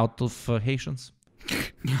fuck out of Haitians?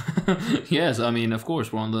 Yes, I mean, of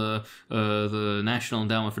course, we're on the National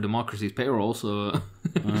Endowment for Democracy's payroll, so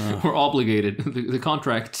we're obligated. The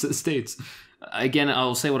contract states. Again,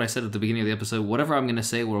 I'll say what I said at the beginning of the episode. Whatever I'm going to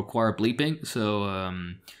say will require bleeping. So,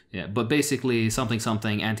 yeah. But basically,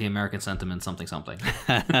 something, anti-American sentiment, something.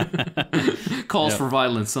 Calls for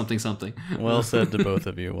violence, something. Well said to both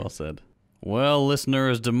of you. Well said. Well,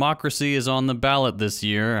 listeners, democracy is on the ballot this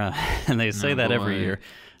year. And they say that every year.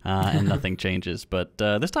 And nothing changes. But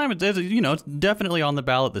this time, it's definitely on the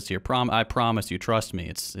ballot this year. I promise you, trust me.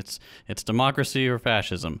 It's democracy or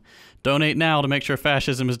fascism. Donate now to make sure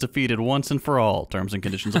fascism is defeated once and for all. Terms and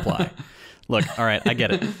conditions apply. Look, all right, I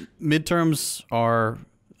get it. Midterms are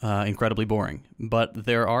incredibly boring, but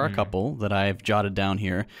there are a couple that I've jotted down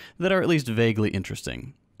here that are at least vaguely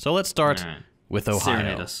interesting. So let's start with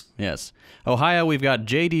Ohio. Yes. Ohio, we've got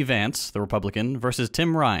J.D. Vance, the Republican, versus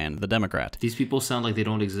Tim Ryan, the Democrat. These people sound like they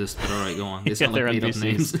don't exist, but all right, go on. They sound like made-up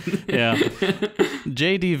names. Yeah.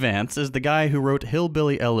 J.D. Vance is the guy who wrote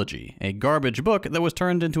Hillbilly Elegy, a garbage book that was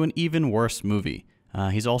turned into an even worse movie.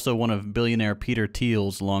 He's also one of billionaire Peter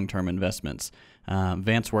Thiel's long-term investments.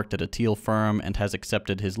 Vance worked at a Thiel firm and has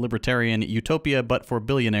accepted his libertarian Utopia but for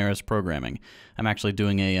billionaires programming. I'm actually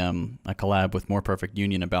doing a collab with More Perfect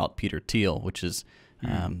Union about Peter Thiel, which is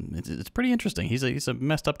it's pretty interesting. He's a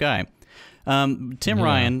messed up guy. Tim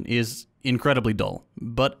Ryan is incredibly dull,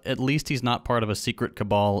 but at least he's not part of a secret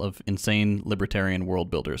cabal of insane libertarian world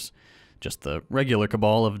builders. Just the regular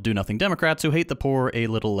cabal of do-nothing Democrats who hate the poor a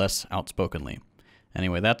little less outspokenly.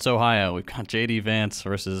 Anyway, that's Ohio. We've got J.D. Vance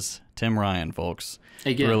versus Tim Ryan, folks.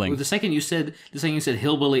 Again, Thrilling. the second you said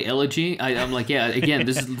Hillbilly Elegy, I'm like, yeah. Again,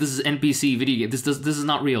 this is NPC video game. This is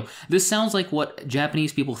not real. This sounds like what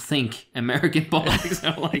Japanese people think American politics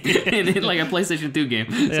are like in like a PlayStation 2 game.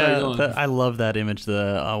 Yeah, I love that image.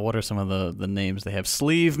 What are some of the names they have?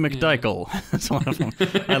 Sleeve McDykel. That's one of them.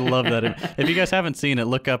 I love that. If you guys haven't seen it,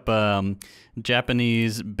 look up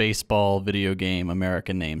Japanese baseball video game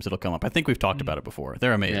American names. It'll come up. I think we've talked about it before.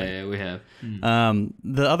 They're amazing. Yeah, we have.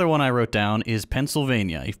 The other one I wrote down is Pennsylvania.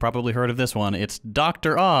 You've probably heard of this one. It's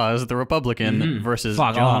Dr. Oz, the Republican, versus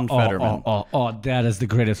John Fetterman. That is the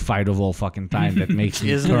greatest fight of all fucking time. That makes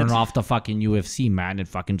me turn off the fucking UFC, man, and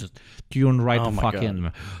fucking just tune right the fuck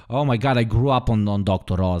in. Oh my god, I grew up on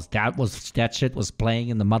Dr. Oz. That shit was playing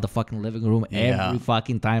in the motherfucking living room every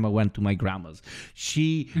fucking time I went to my grandma's.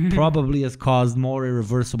 She probably has caused more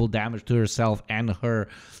irreversible damage to herself and her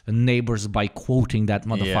neighbors by quoting that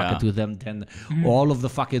motherfucker to them than all of the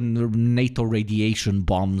fucking fucking NATO radiation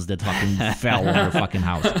bombs that fucking fell on her fucking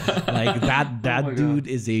house. Like that dude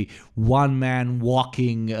is a one-man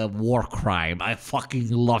walking war crime. I fucking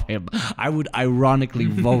love him. I would ironically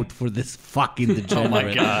vote for this fucking degenerate. Oh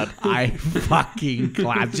my God. I fucking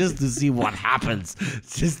clap just to see what happens.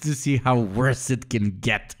 Just to see how worse it can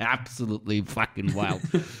get. Absolutely fucking wild.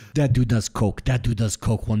 That dude does coke. That dude does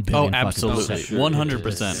coke 1 billion. Oh, absolutely.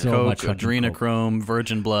 100%. So Coke, much fucking adrenochrome,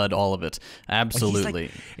 virgin blood, all of it.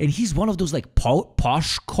 Absolutely. And he's one of those like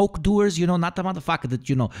posh coke doers, you know, not the motherfucker that,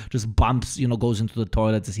 you know, just bumps, you know, goes into the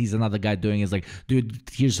toilet. He's another guy doing is like, dude,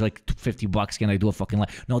 here's like $50. Can I do a fucking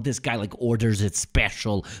life? No, this guy like orders it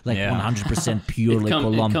special, like 100% pure, like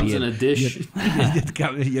Colombian. It comes in a dish.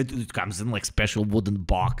 It comes in like special wooden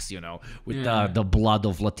box, you know, with the blood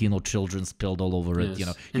of Latino children spilled all over it, you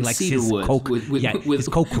know. He and likes cedar his wood coke, his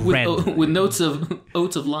coke red. with notes of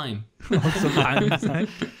oats of lime.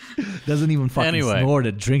 Doesn't even fucking snort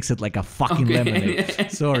it, drinks it like a fucking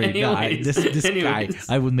lemonade. Sorry, this guy,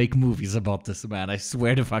 I would make movies about this man. I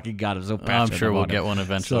swear to fucking God, I'm so passionate. I'm sure we'll about get him. one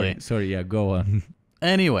eventually. Sorry, yeah, go on.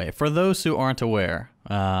 Anyway, for those who aren't aware,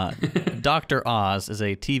 Dr. Oz is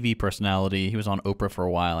a TV personality. He was on Oprah for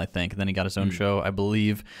a while, I think. Then he got his own show, I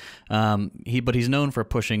believe. But he's known for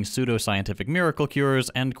pushing pseudoscientific miracle cures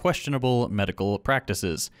and questionable medical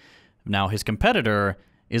practices. Now, his competitor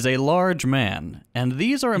is a large man, and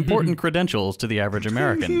these are important credentials to the average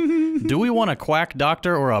American. Do we want a quack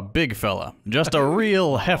doctor or a big fella? Just a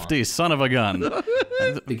real hefty son of a gun.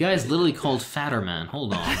 The guy's literally called Fatterman.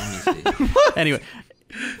 Hold on, let me see. Anyway,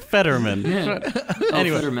 Fetterman. Yeah.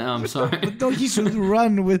 Anyway. Fetterman, I'm sorry. No, he should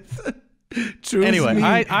run with... Choose Anyway, me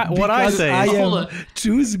what I say is...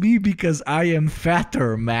 choose me because I am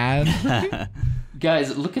fatter, man.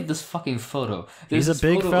 Guys, look at this fucking photo. He's a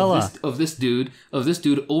big fella. Of this dude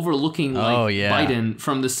overlooking Biden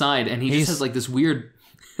from the side, and he just has like this weird...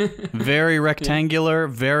 very rectangular,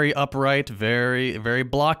 very upright, very, very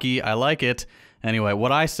blocky. I like it. Anyway,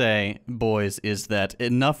 what I say, boys, is that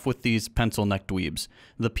enough with these pencil-neck dweebs.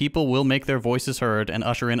 The people will make their voices heard and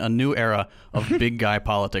usher in a new era of big guy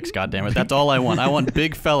politics, goddammit. That's all I want. I want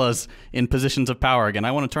big fellas in positions of power again.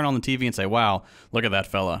 I want to turn on the TV and say, wow, look at that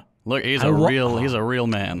fella. Look, he's a real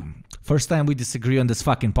man. First time we disagree on this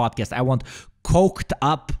fucking podcast. I want coked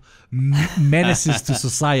up menaces to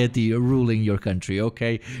society ruling your country,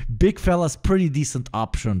 okay? Big fella's pretty decent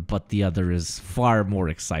option, but the other is far more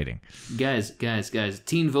exciting. Guys.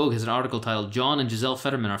 Teen Vogue has an article titled "John and Giselle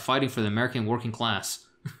Fetterman are fighting for the American working class."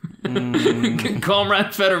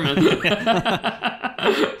 Comrade Fetterman.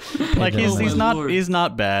 Like he's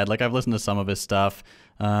not bad. Like I've listened to some of his stuff.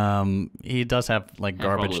 He does have like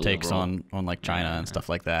garbage takes on like China and stuff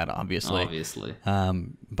like that, obviously.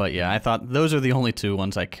 But yeah, I thought those are the only two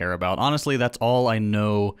ones I care about. Honestly, that's all I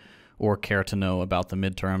know or care to know about the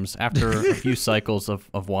midterms. After a few cycles of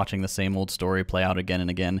watching the same old story play out again and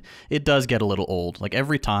again, it does get a little old. Like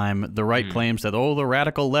every time the right claims that, the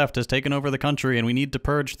radical left has taken over the country and we need to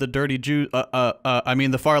purge the dirty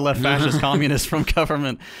the far left fascist communists from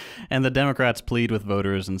government. And the Democrats plead with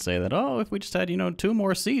voters and say that, if we just had, 2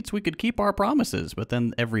 more seats, we could keep our promises. But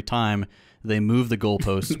then every time they move the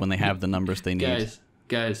goalposts when they have the numbers they need.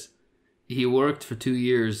 Guys. He worked for 2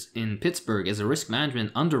 years in Pittsburgh as a risk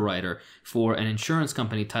management underwriter for an insurance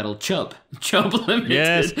company titled Chubb. Chubb Limited.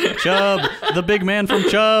 Yes, Chubb, the big man from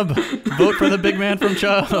Chubb. Vote for the big man from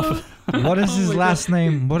Chubb. What is his last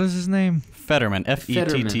name? What is his name? Fetterman,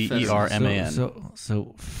 Fetterman.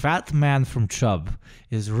 So fat man from Chubb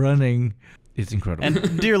is running. It's incredible.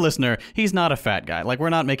 And dear listener, he's not a fat guy. Like we're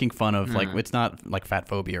not making fun of it's not like fat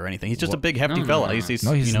phobia or anything. He's just a big hefty fella. He's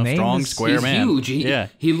strong, square man. Huge.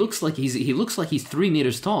 He looks like he's 3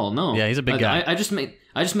 meters tall. No. Yeah, he's a big guy. I just made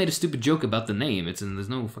a stupid joke about the name. There's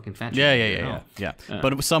no fucking fat. Yeah.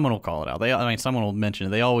 But someone will call it out. Someone will mention it.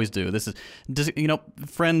 They always do. This is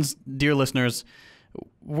friends, dear listeners,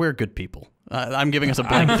 we're good people. I'm giving us a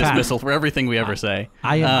blanket dismissal for everything we ever say.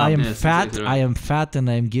 I am fat. Exactly right. I am fat, and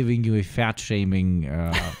I'm giving you a fat shaming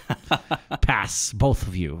pass. Both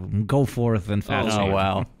of you, go forth and fat shame. Oh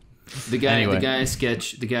wow. The guy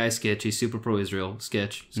sketch. He's super pro-Israel.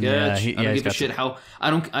 Sketch. I don't give a shit how. I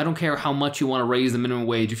don't care how much you want to raise the minimum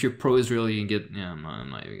wage. If you're pro-Israel, you can get. Yeah, I'm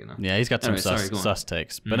not even gonna. Yeah, he's got some sus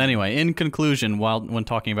takes. But anyway, in conclusion, when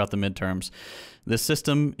talking about the midterms, this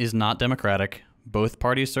system is not democratic. Both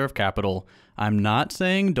parties serve capital. I'm not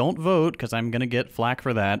saying don't vote because I'm going to get flack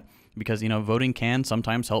for that because, voting can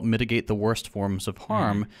sometimes help mitigate the worst forms of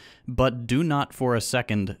harm. But do not for a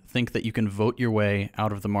second think that you can vote your way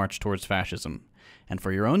out of the march towards fascism. And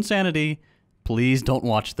for your own sanity, please don't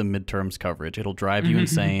watch the midterms coverage. It'll drive you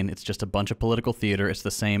insane. It's just a bunch of political theater. It's the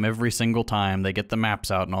same every single time. They get the maps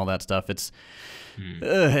out and all that stuff. It's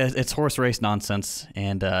horse race nonsense,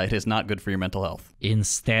 and it is not good for your mental health.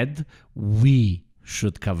 Instead, we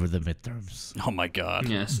should cover the midterms. Oh my God.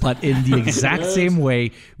 Yes. But in the exact same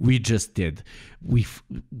way we just did.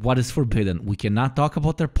 What is forbidden? We cannot talk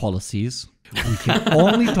about their policies. We can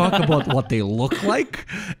only talk about what they look like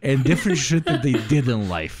and different shit that they did in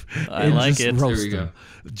life. I like it. There we go.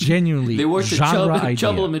 Genuinely, They worked genre idea.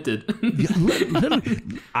 Chubb Limited.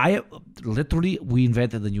 Literally, we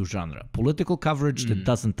invented a new genre. Political coverage that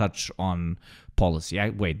doesn't touch on policy.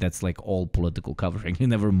 Wait, that's like all political covering.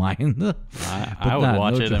 Never mind. I would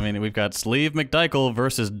watch it. I mean, we've got Sleeve McDykel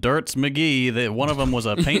versus Dirts McGee. One of them was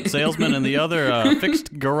a paint salesman and the other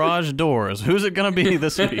fixed garage doors. Who's it going to be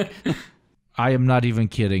this week? I am not even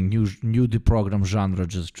kidding. New Deprogram genre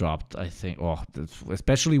just dropped, I think.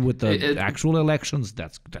 Especially with the actual elections,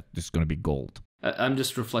 this is going to be gold. I'm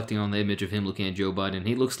just reflecting on the image of him looking at Joe Biden.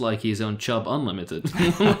 He looks like he's on Chubb Unlimited.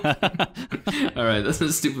 All right, that's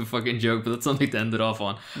a stupid fucking joke, but that's something to end it off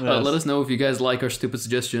on. Yes. Let us know if you guys like our stupid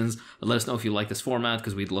suggestions. Let us know if you like this format,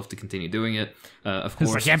 because we'd love to continue doing it. Of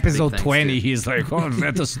course, it's like episode 20. He's like,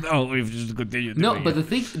 let us know if you should continue doing it. But the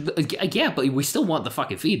thing, but we still want the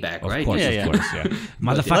fucking feedback, right? Of course, Yeah.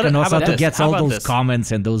 Motherfucker knows how to get all those this?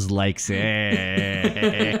 comments and those likes. Oh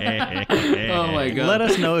my God. Let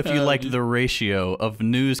us know if you liked the ratio of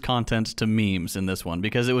news content to memes in this one,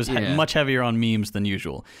 because it was much heavier on memes than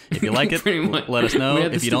usual. If you like it, let us know.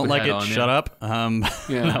 If you don't like it, shut up. No,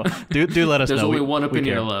 do let us know. There's only one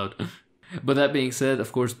opinion allowed. But that being said,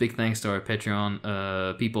 of course, big thanks to our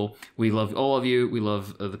Patreon people. We love all of you. We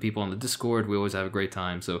love the people on the Discord. We always have a great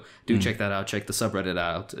time. So do check that out. Check the subreddit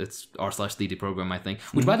out. It's r/DDprogram, I think.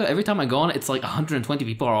 Which, by the way, every time I go on, it's like 120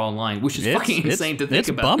 people are online, which is fucking insane to think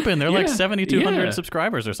about. It's bumping. They're like 7,200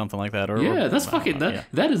 subscribers or something like that. That's fucking...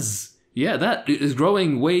 That is... Yeah, that is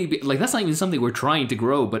growing way... that's not even something we're trying to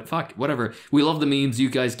grow, but fuck, whatever. We love the memes. You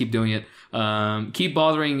guys keep doing it. Keep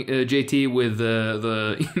bothering JT with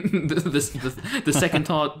the second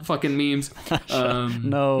thought fucking memes.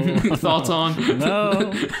 No. Thoughts on...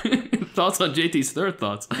 No. Thoughts on JT's third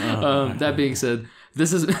thoughts. That being said,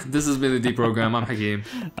 this has been the Deprogram. I'm Hakeem.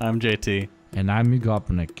 I'm JT. And I'm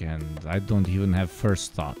Ugopnik, and I don't even have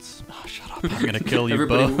first thoughts. Oh, shut up. I'm going to kill you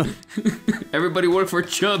both. Everybody work for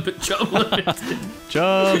Chubb Limited.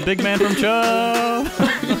 Chubb, big man from Chubb.